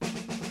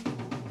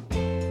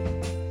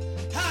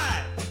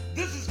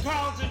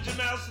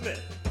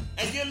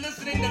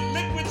listening to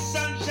Liquid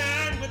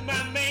Sunshine with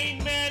my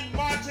main man,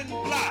 Martin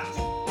Blott.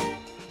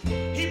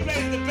 He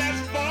plays the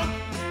best funk,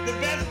 the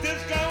best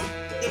disco,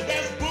 the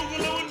best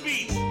boogaloo and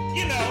beats.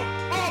 You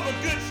know, all the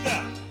good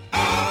stuff.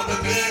 All the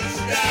good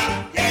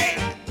stuff,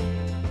 yeah.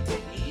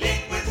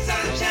 Liquid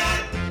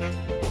Sunshine,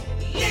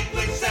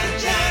 Liquid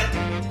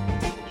Sunshine,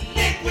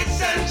 Liquid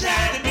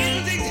Sunshine. The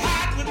music's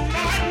hot with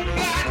Martin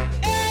Blott.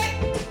 Hey,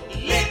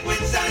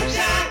 Liquid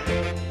Sunshine,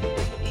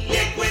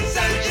 Liquid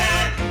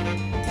Sunshine,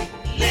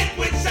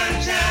 Liquid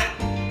Sunshine.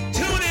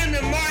 Tune in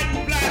to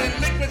Martin Blott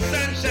and Liquid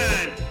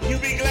Sunshine. You'll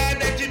be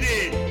glad that you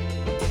did.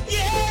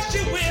 Yes,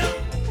 you will.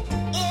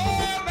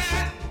 All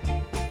right.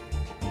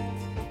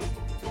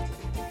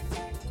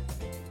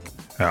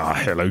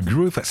 Hello,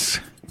 Groovers.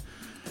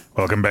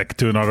 Welcome back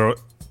to another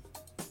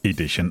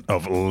edition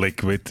of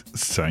Liquid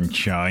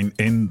Sunshine,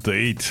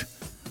 indeed.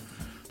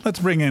 Let's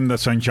bring in the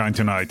sunshine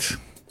tonight.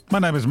 My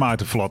name is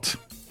Maarten Vlot.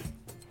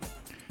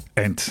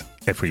 And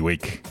every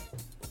week,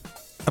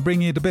 I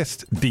bring you the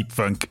best deep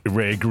funk,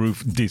 rare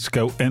groove,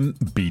 disco and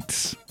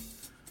beats.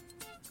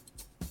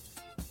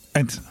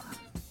 And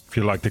if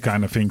you like the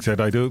kind of things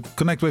that I do,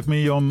 connect with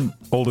me on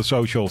all the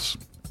socials.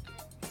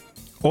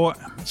 Or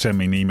send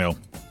me an email,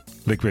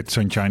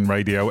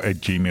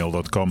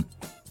 liquidsunshineradio@gmail.com.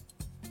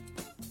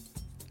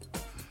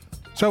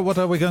 So what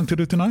are we going to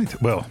do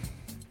tonight? Well,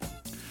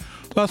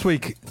 last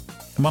week,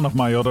 in one of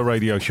my other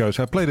radio shows,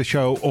 I played a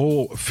show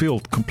all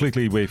filled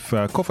completely with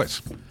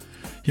covers.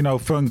 You know,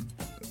 funk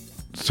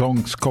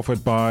songs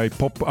covered by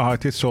pop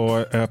artists,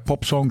 or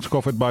pop songs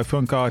covered by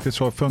funk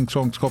artists, or funk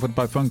songs covered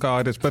by funk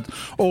artists, but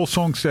all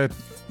songs that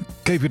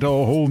gave it a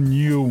whole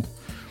new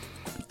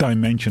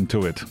dimension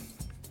to it.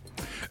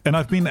 And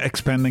I've been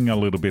expanding a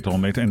little bit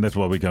on it, and that's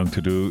what we're going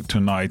to do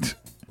tonight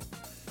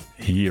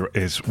here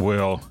as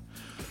well.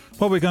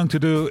 What we're going to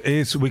do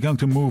is we're going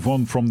to move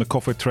on from the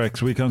cover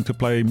tracks. We're going to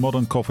play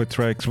modern cover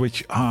tracks,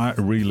 which are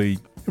really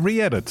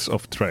re-edits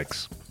of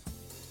tracks.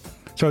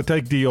 So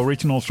take the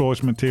original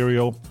source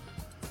material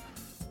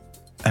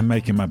and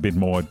make him a bit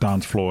more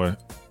dance floor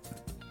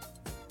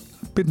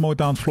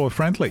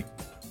friendly.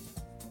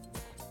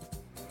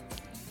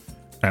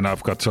 And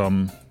I've got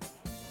some,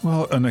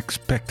 well,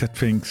 unexpected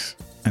things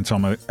and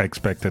some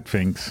expected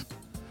things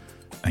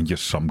and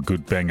just some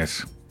good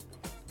bangers.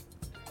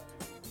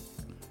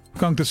 I'm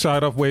going to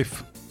start off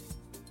with,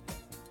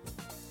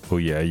 oh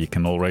yeah, you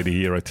can already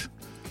hear it.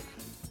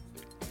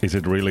 Is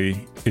it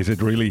really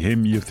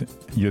him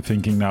you're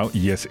thinking now?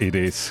 Yes, it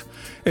is.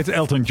 It's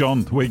Elton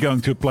John. We're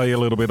going to play a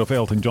little bit of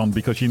Elton John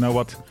because you know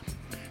what?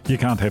 You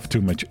can't have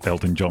too much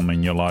Elton John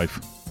in your life.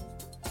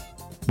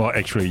 Well,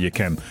 actually you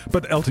can.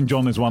 But Elton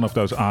John is one of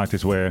those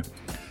artists where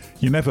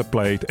you never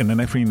play it, and then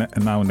every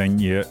now and then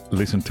you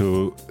listen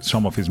to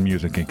some of his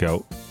music and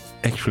go,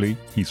 actually,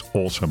 he's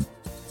awesome.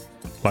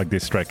 Like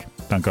this track,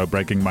 Don't Go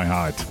Breaking My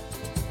Heart.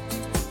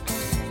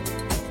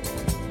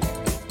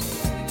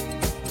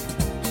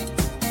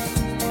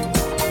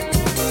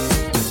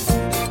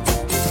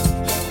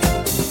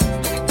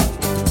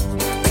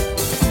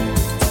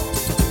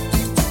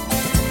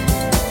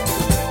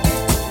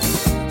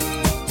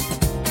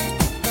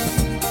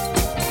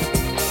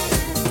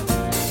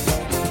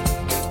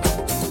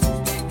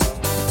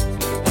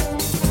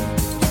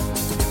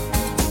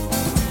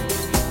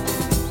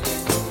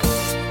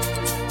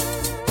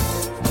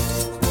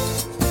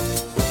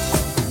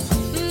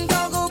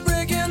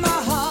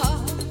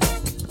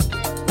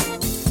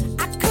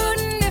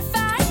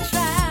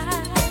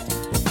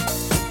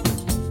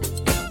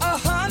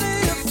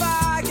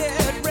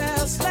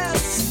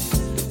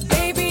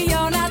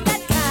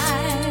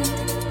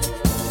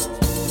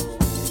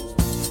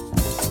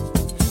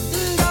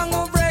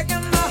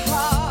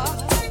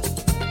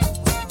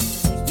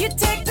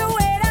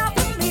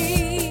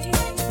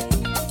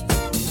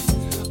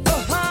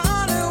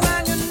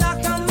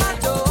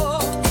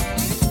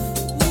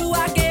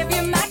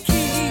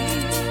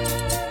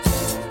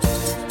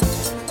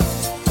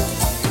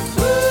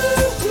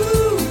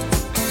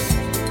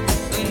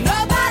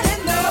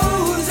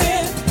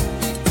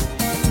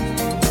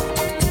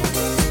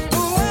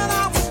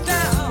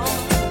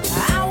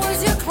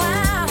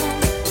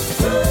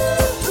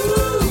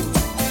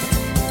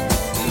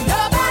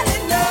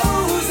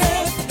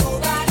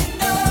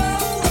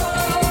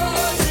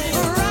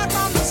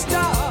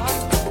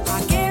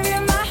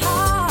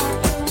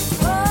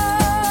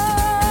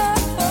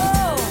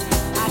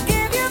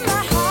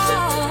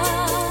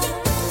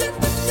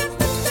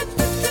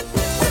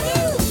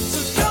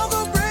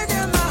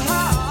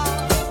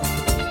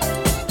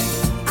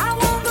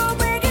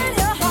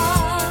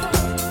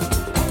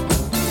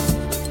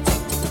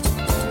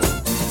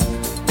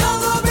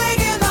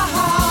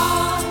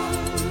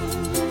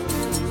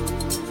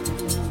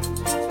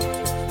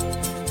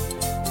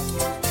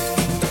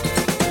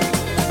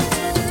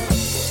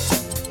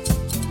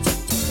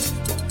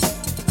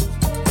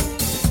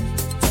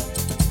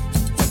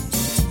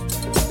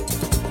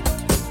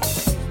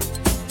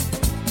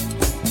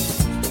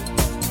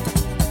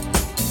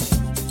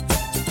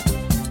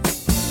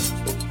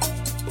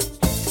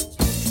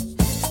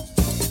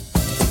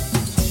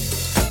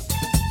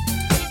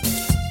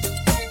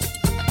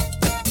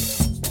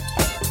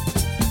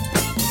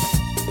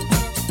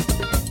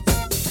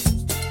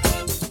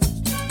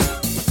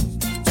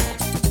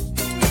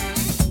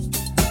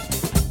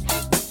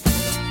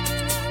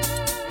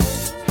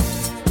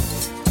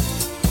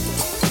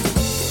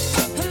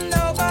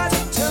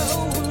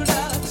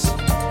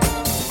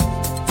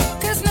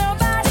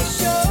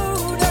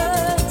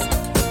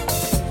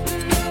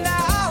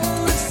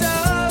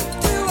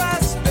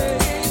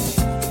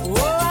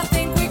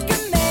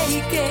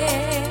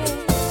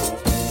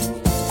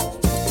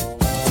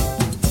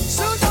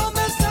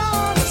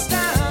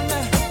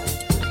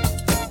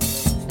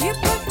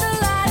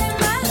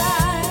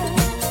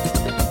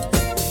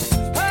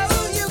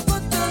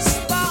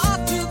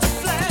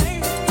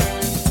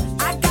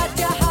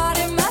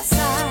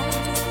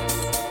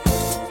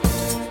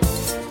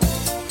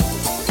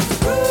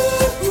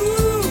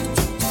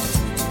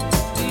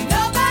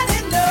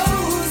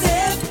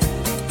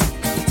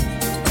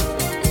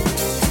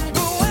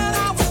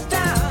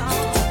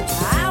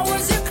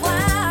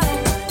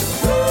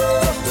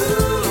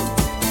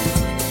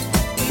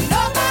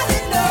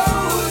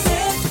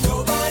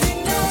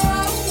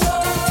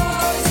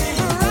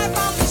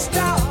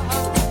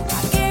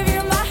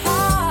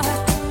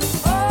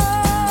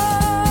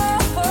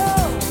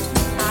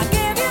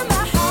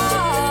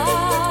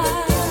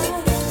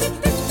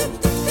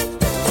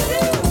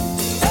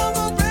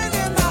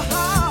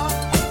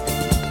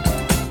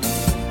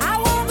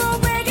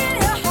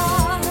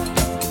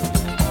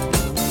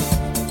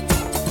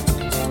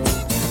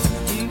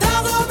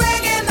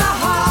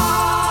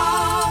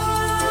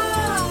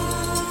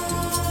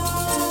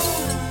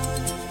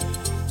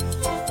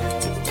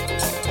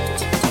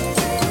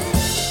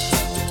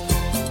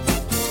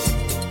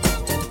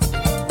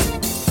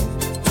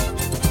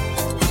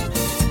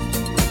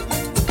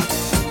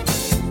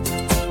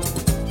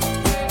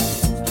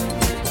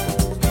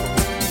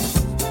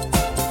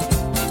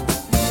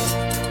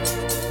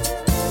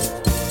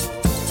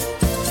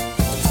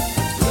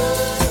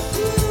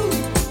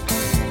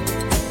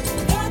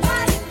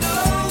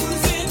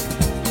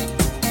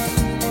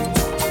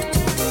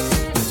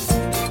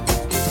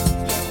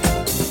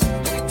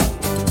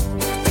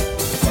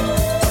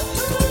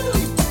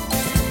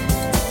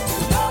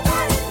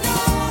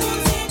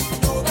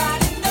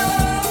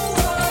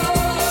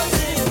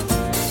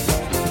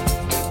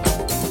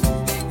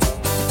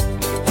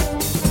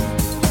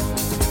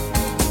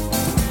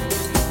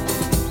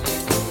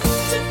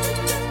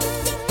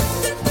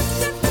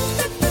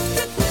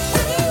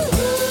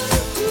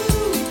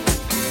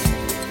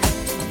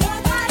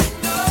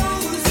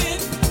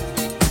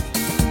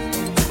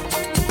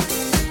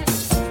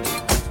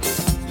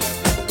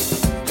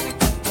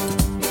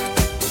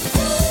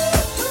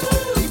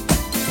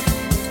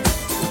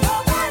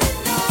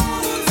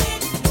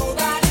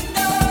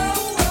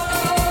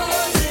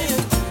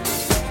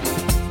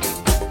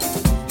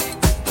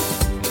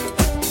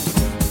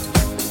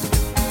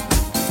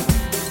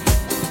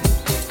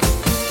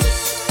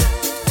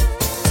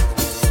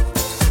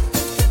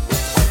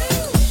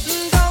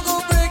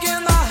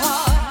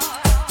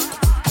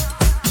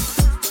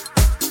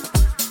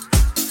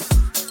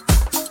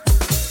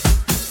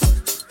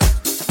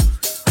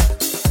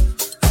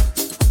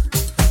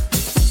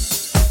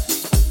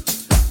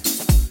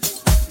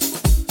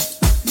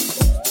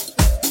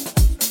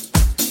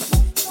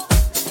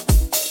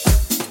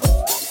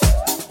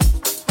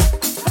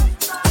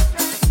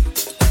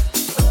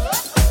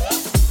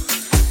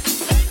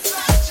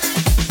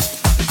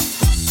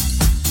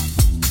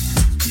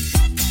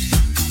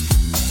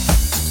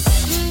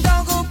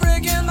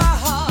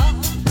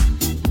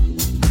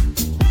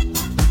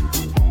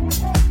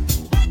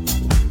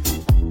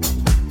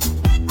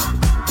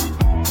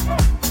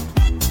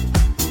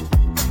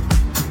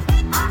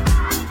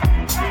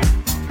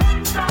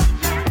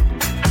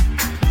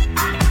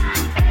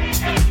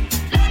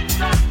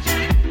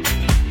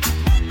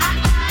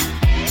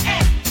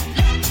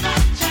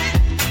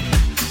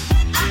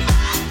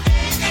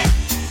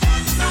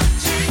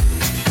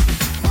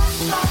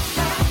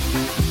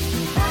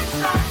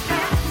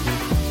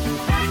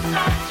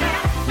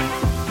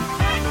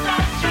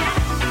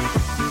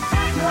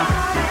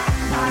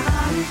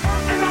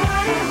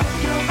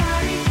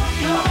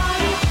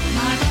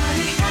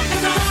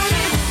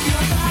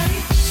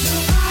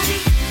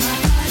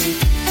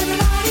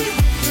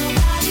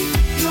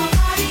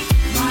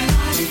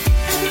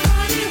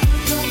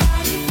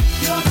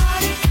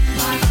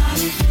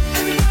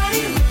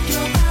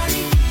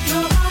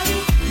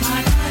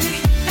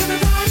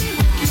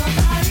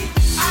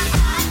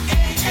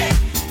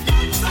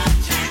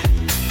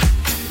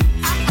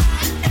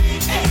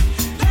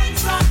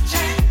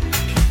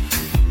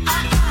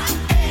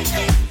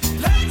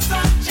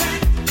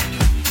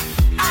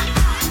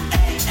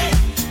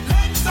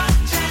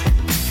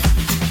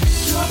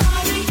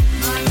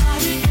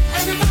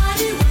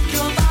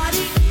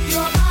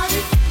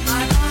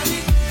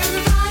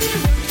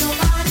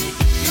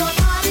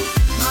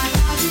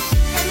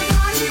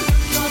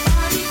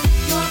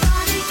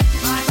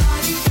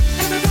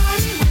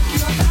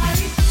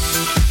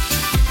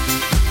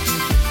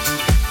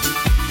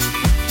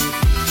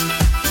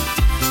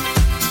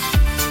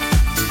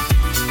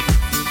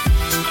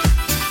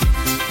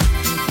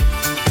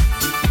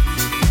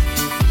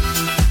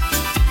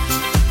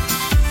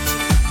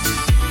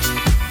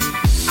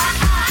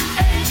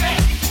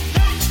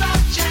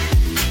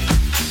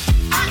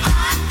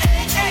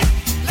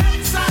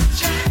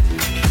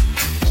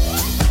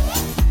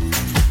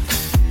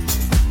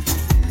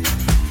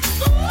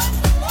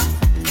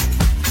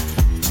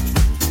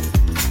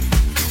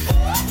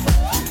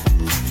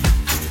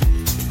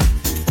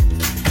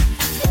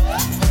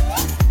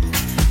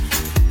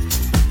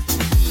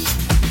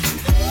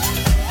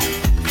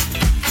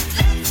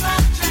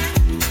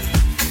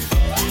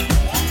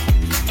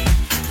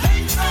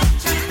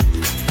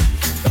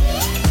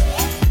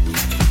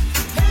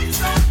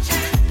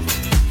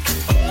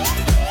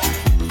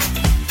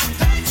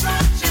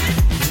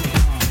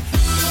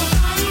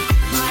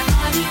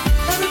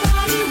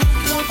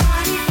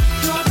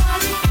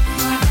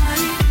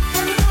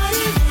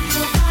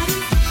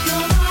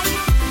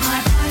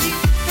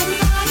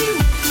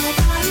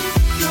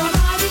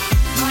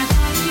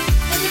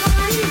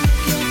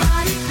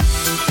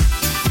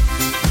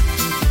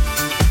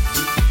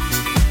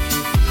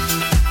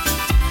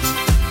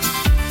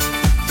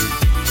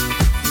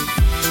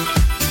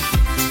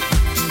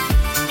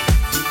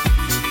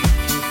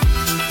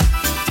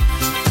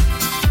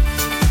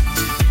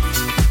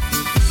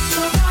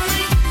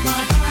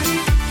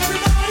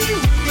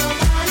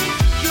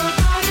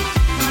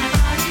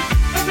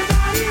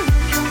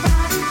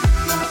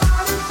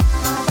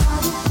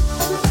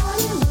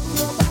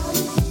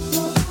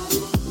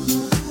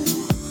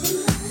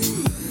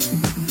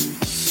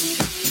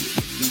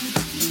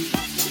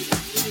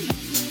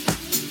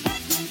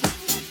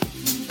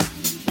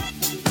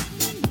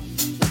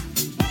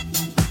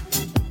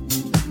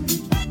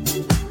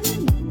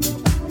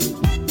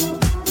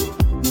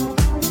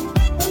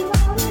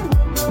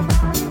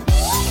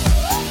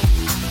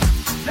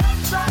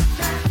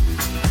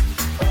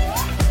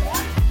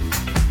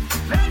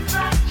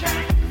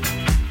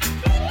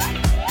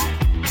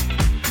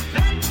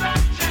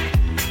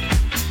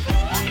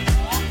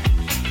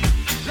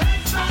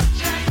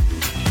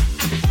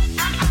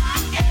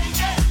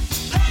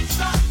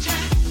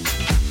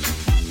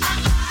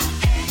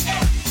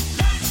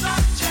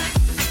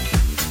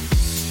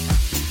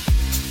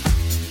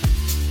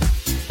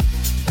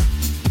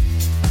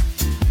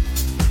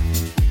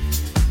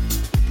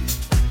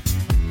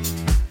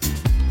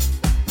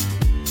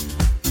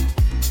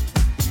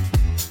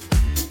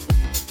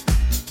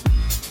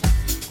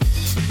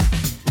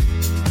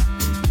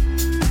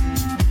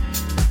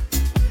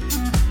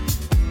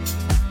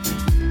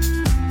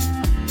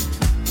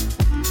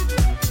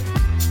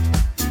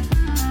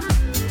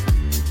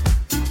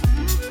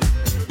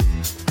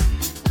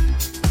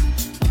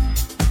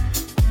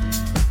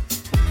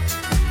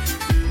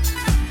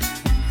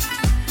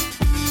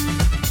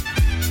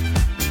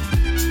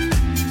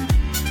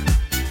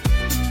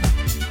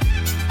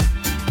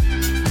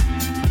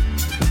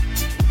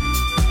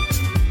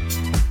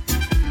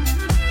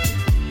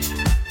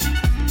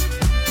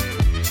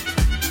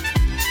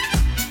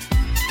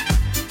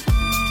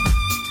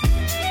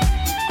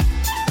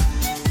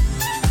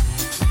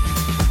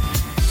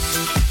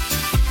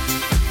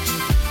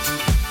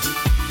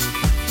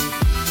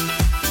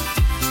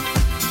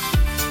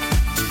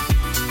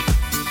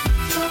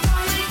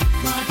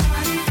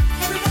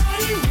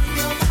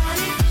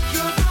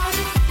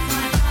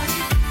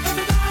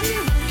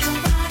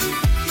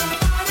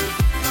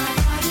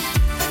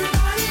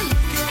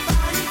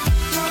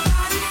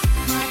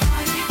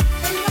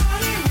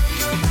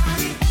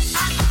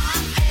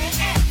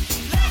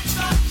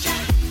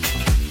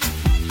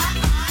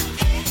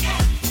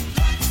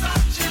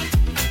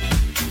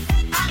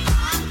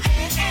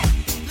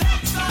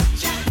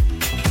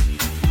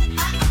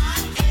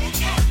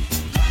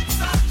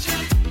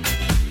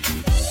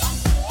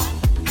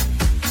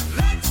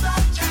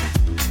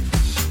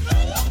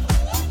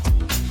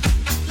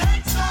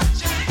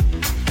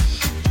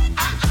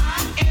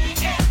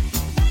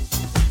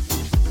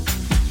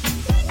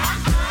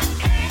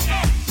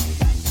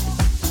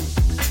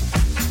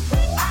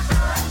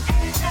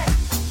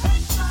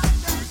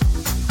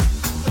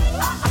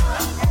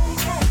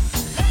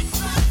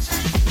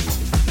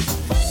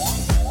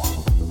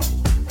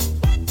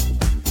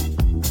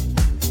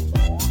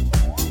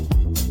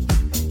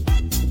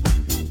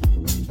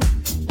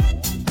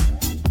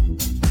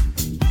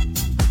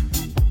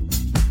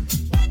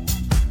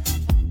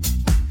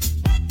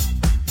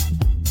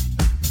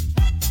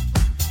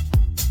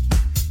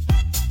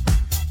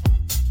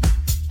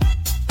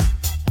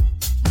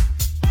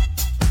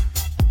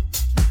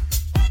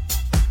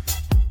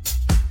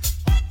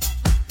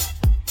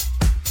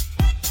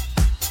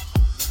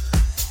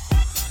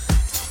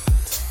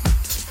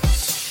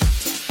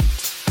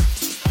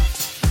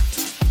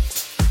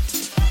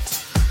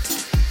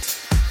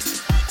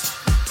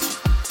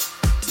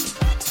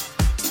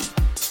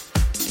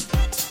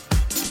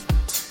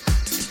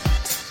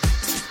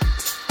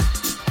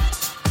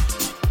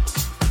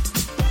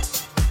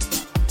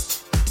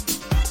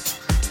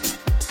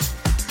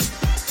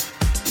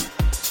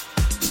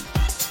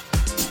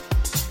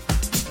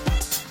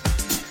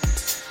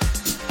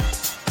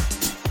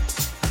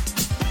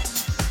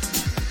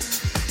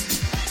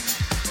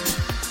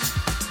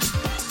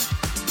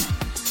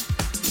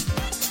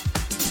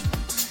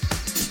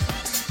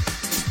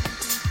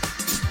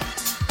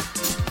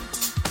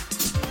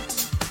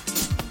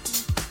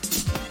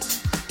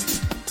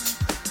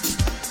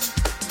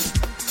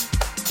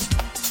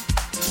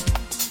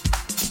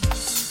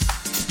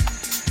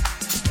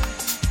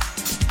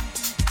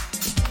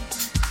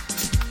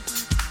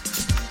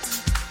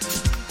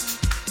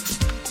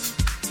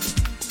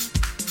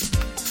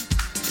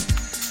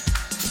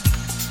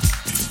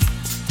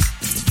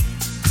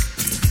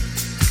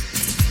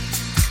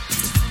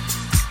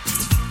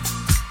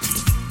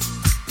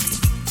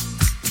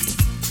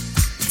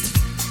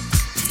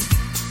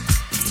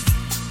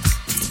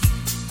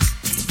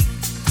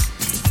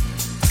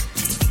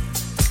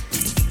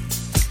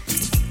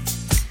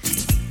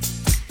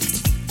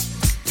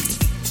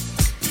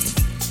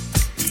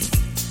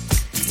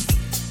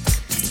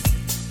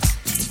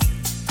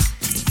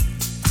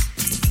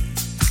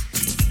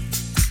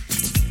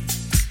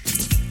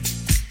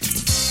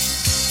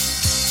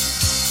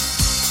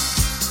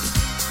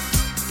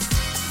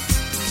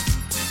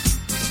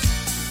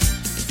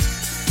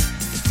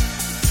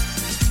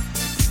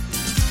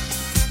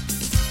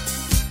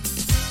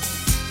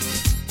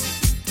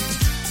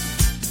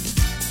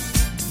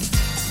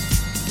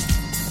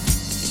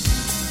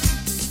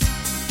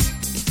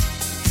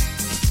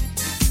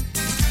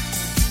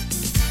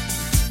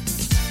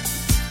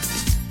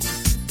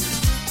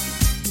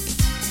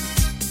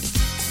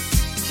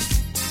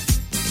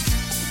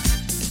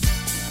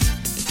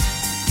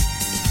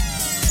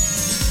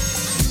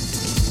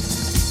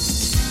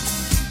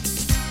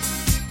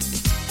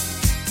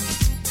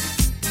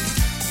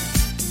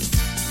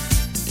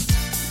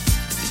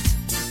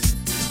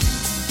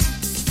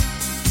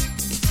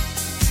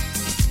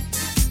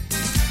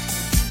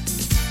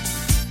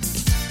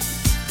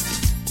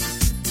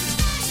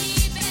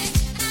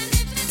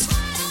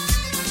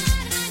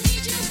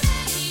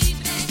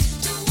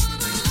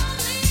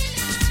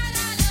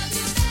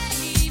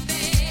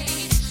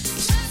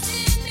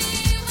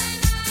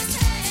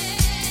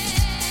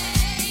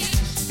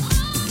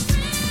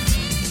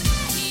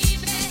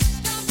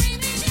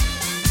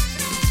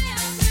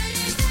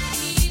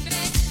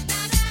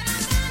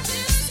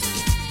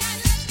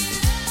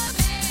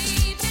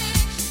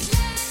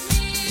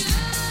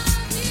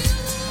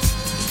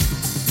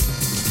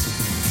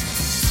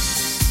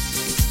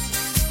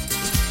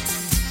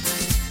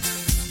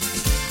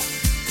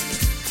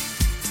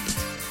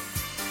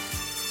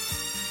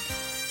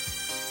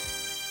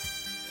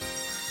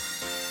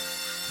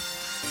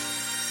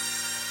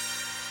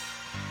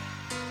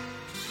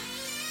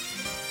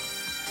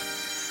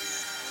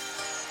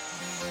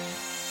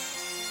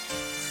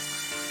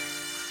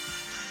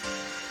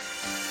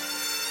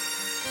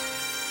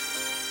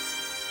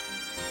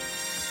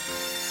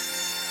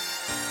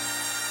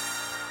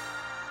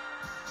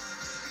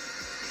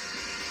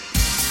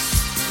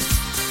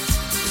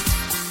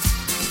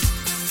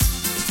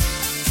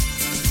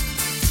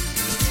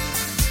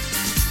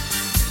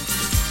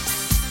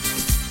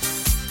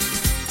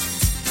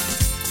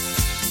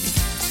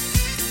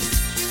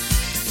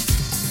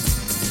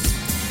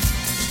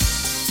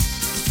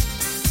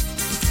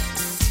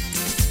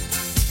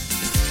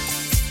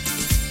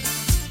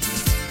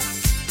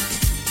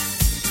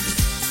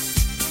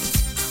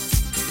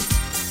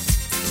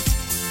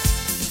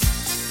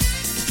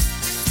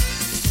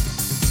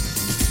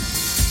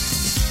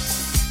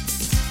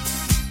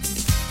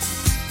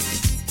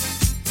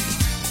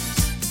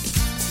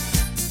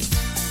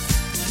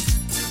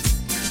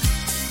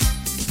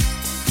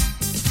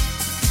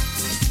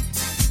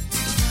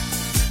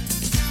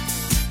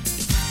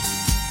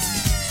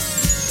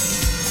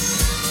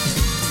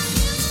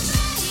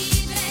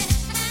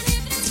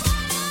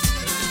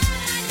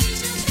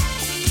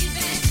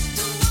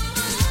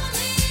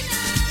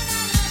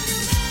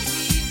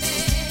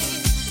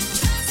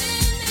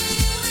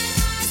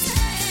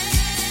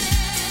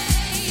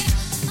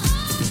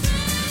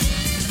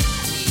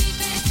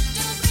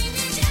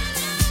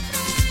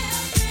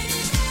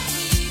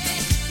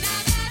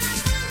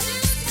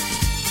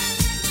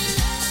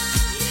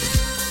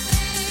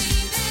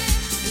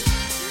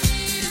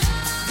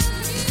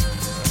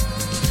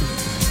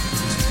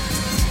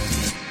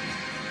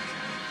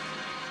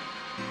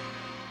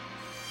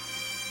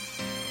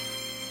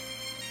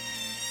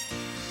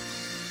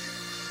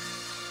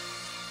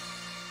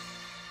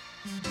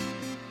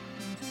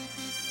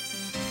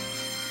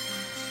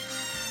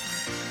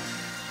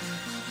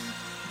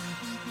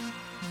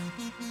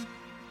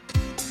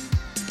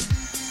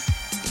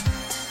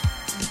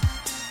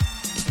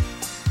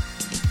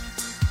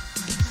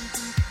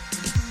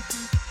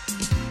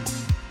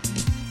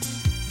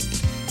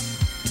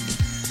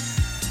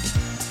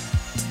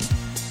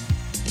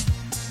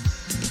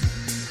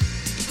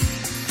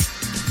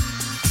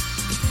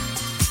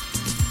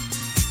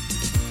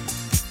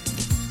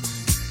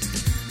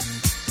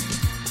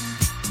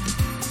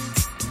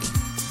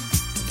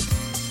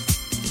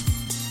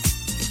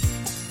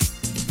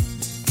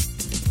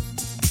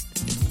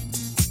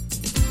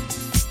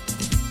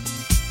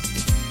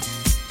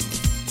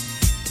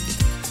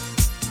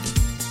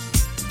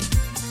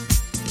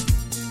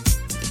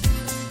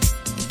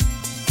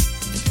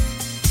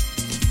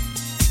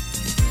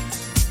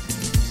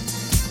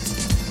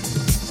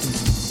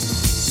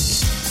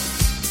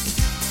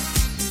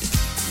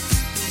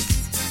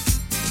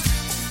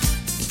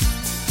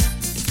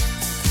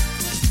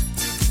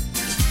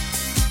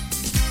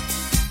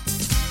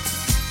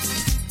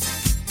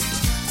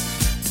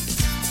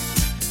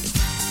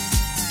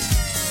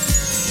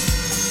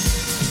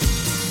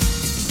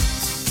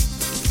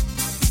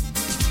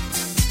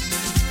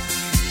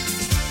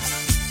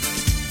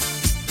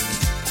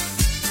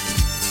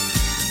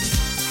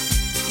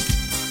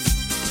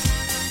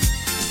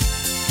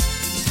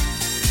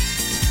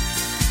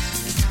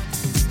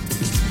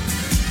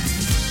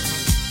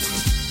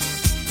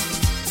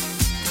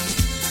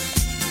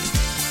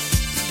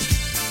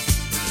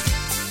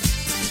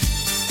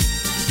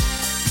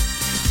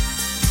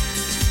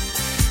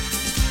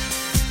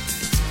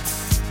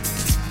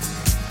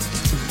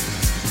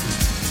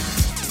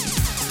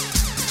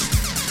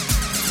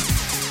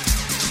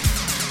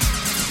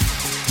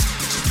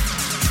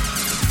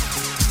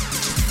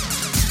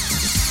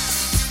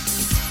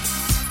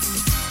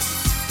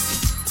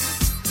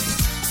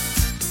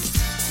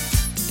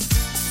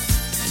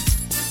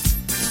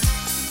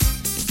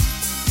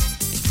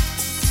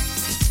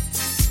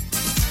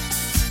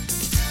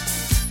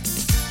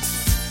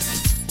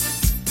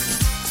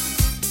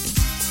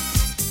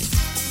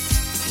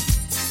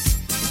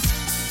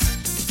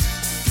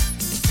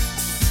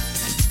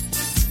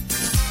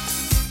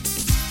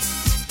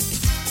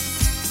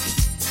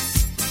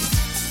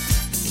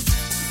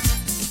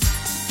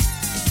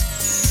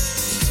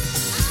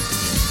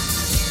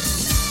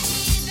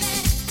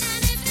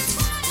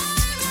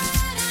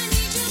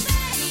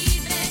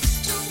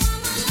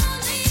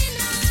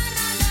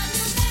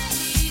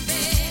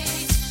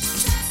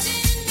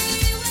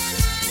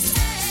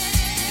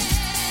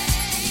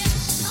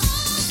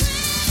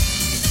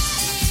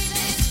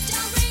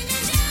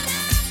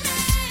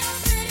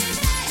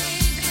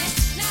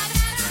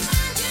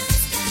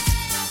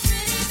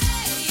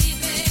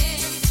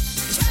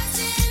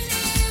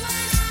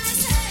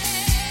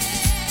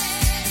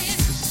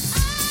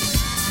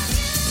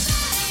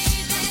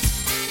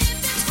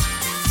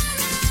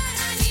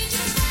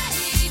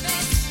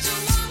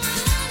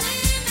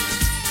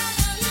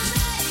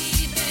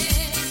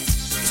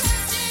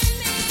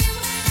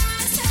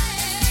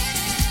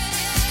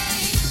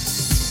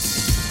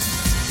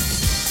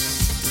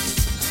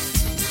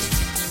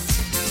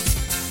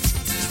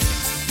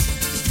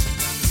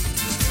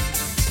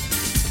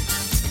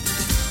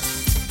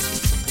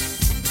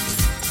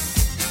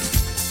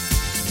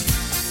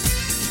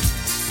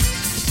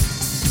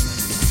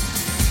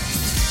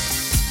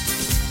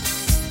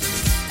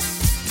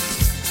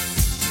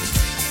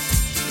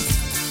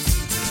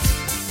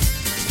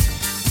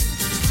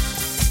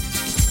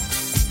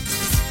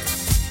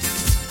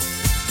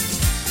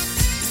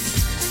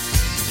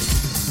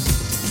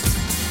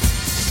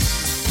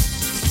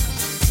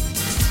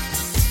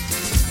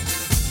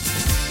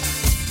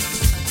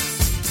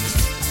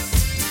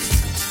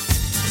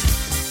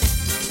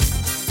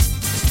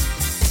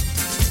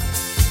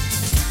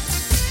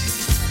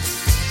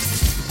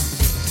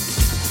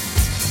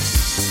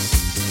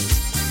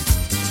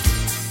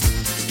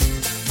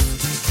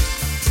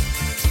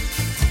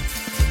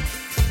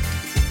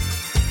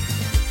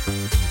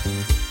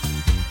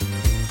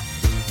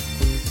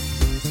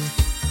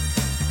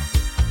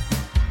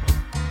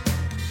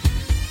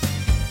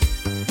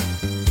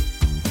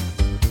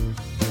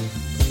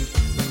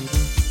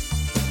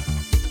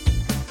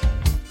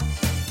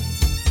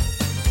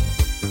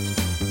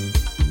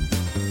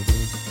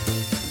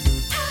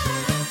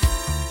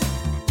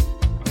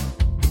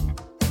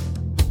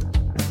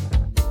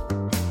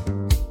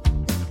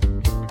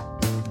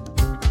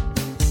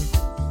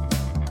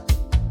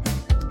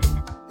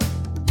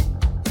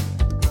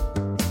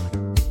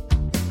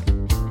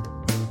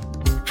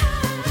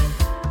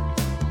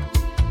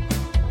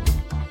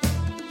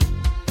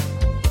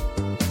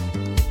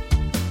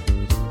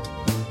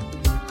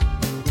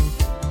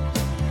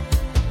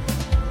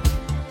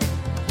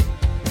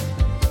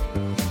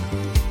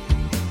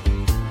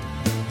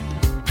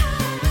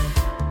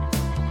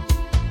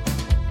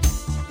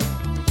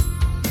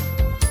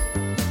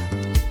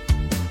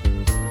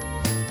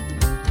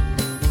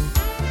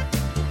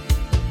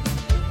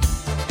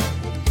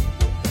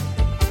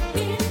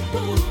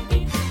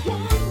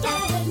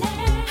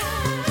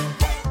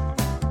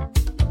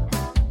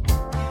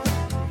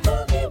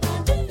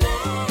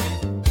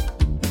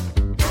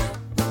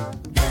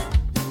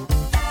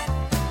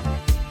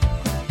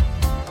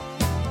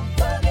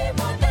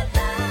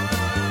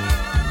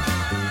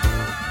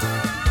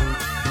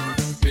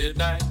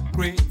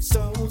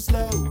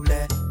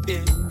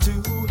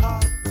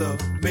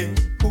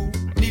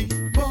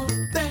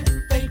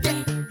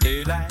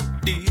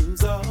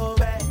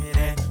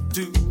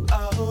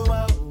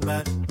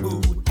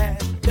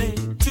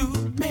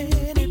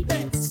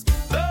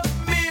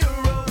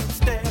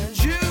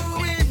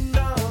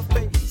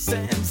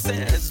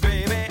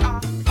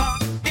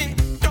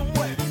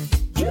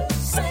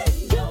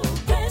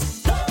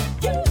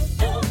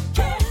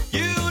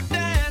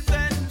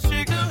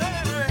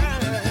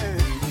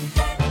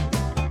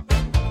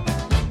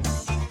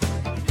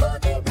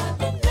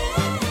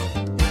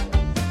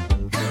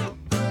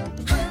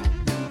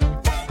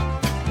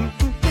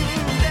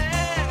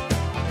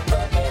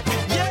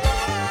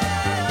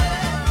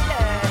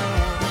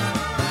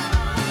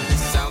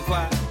 Sound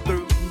quiet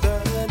through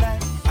the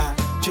night. I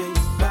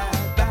chase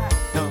my back,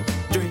 no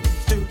dream.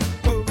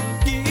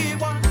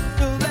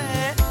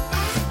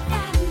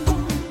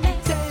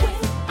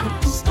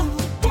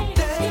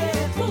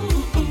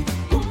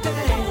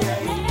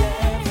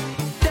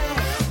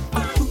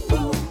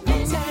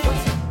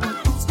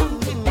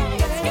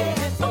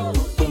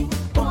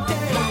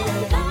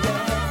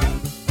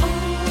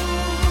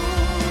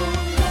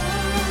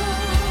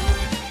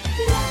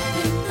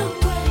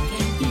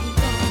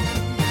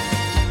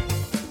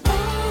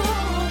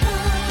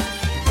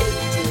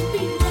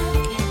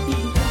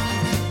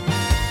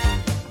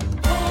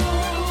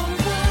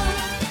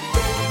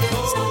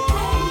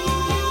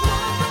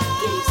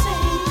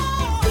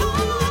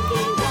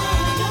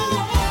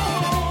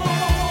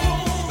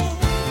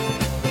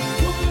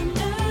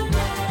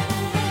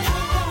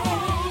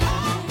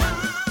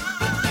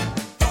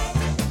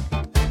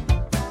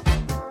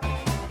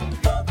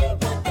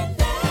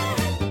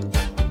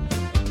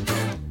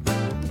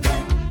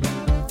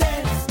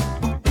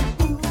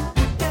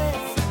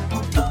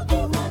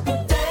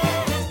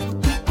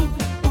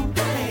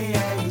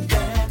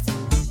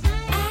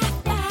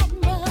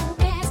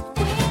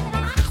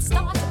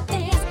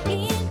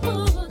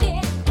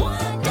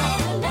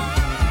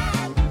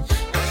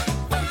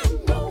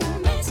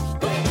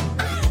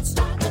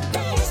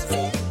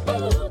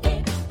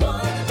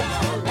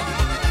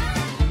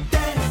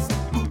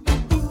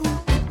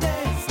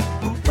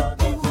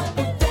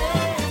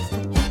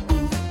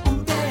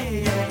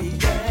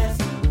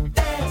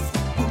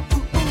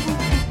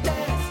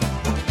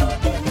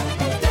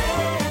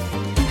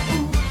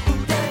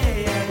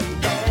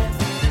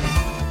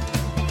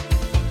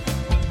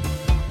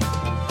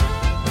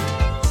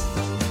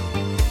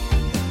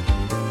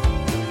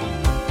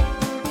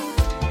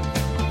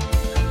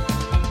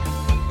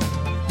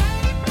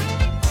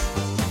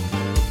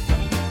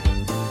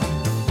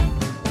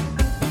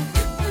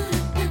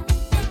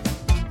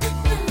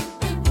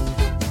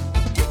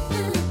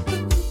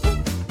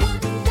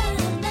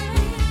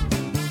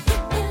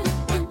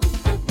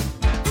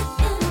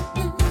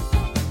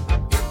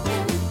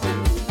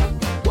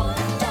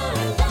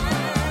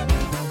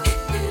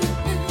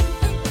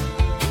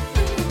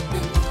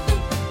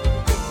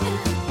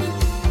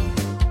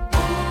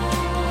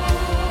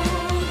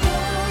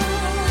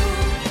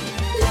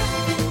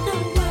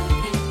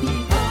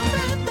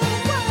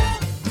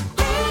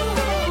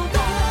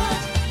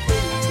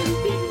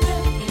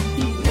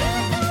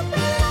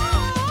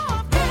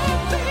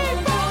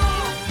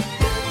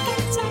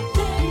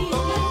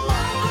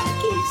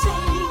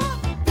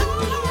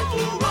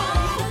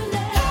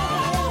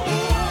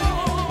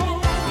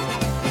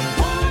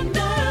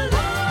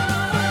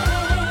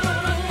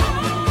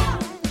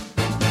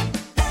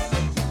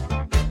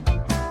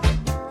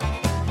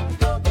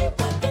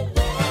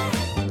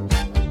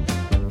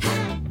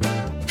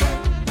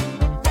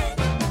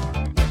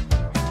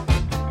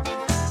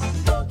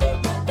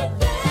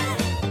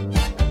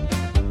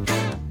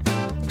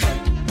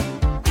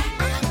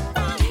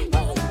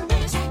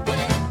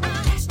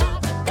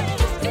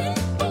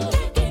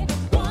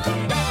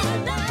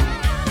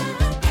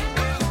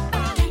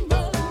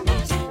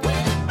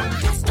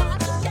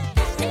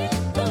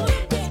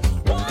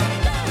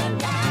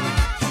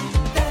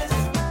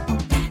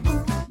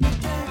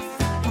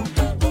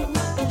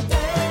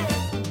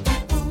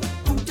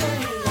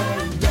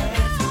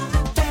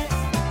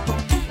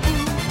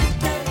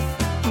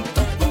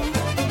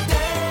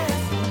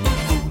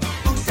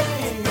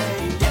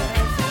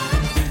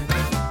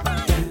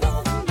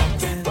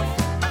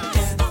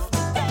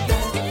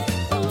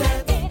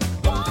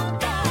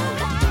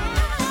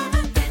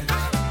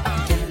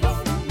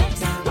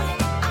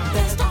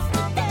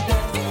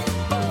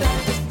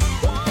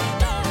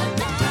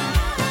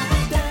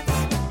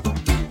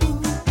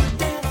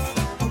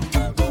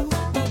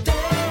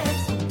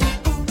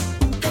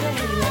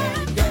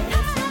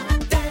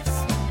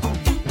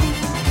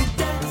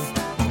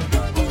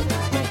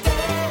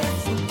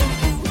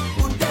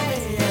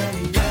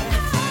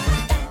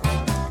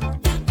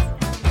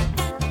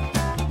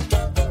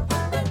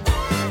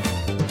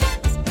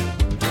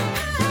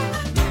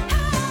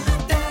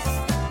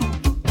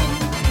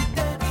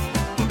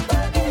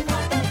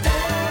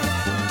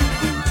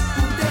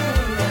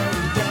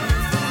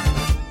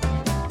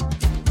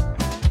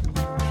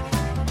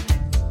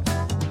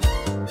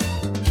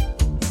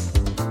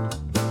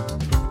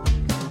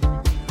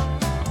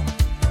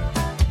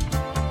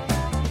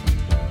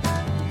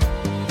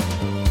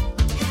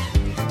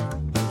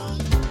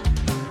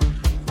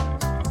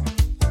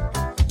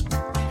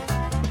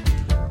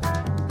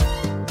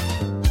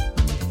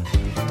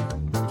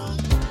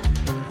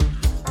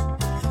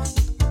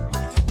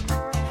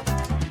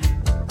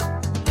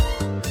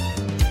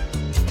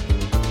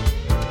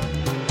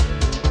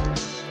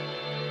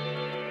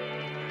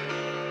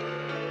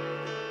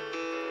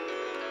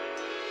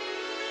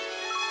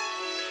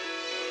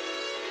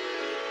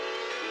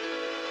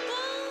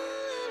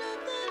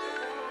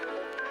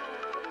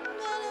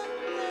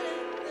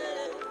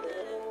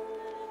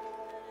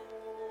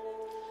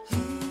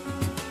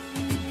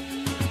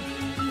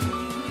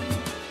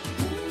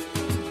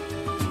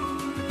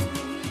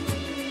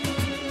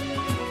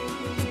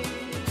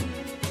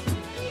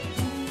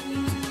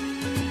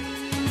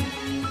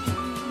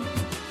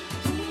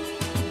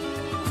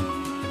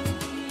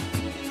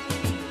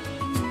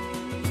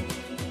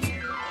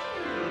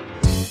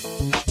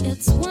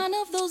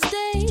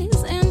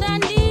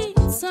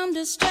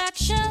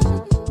 distraction.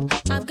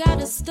 I've got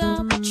to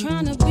stop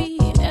trying to be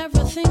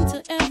everything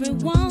to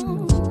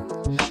everyone.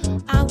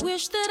 I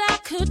wish that I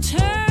could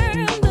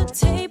turn the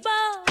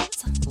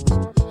tables,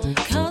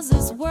 'cause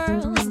this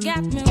world's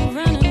got me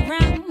running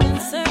round in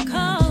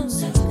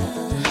circles.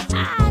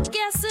 I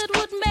guess it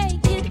would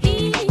make it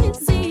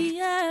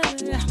easier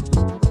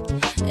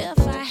if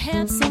I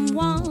had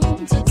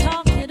someone to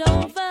talk it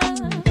over.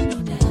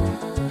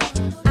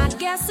 I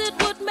guess it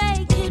would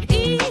make it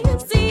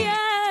easier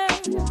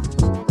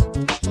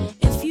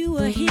if you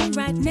were here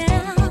right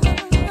now.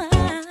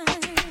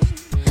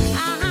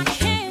 I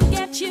can't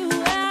get you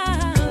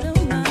out of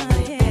my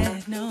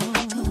head, no.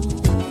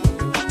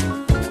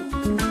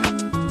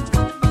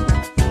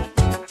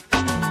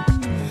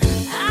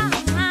 I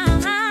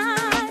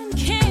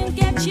can't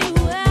get you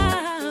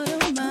out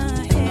of my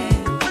head.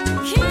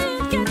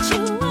 Can't get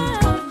you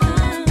out.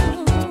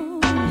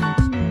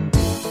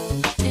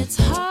 It's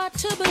hard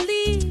to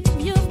believe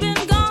you've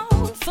been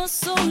gone for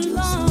so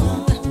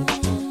long.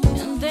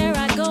 And there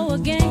I go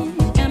again.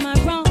 Am I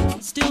wrong?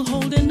 Still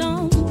holding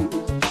on.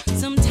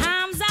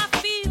 Sometimes I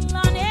feel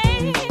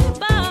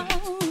unable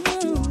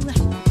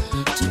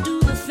to do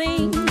the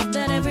things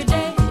that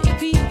everyday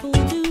people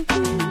do.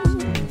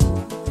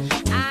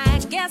 I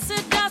guess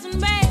it doesn't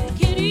make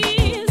it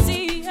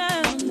easier,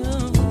 no,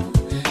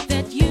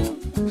 that you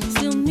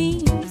still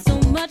mean so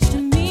much to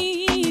me.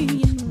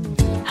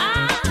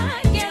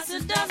 I guess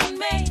it doesn't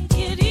make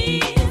it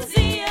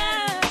easier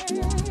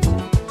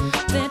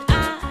that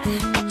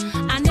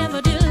I never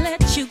did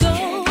let you go.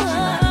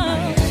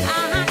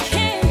 I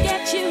can't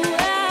get you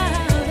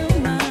out of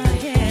my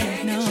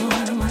head, no.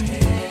 I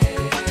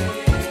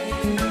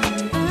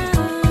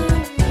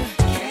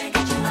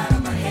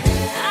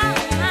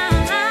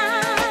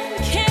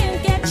can't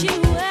get you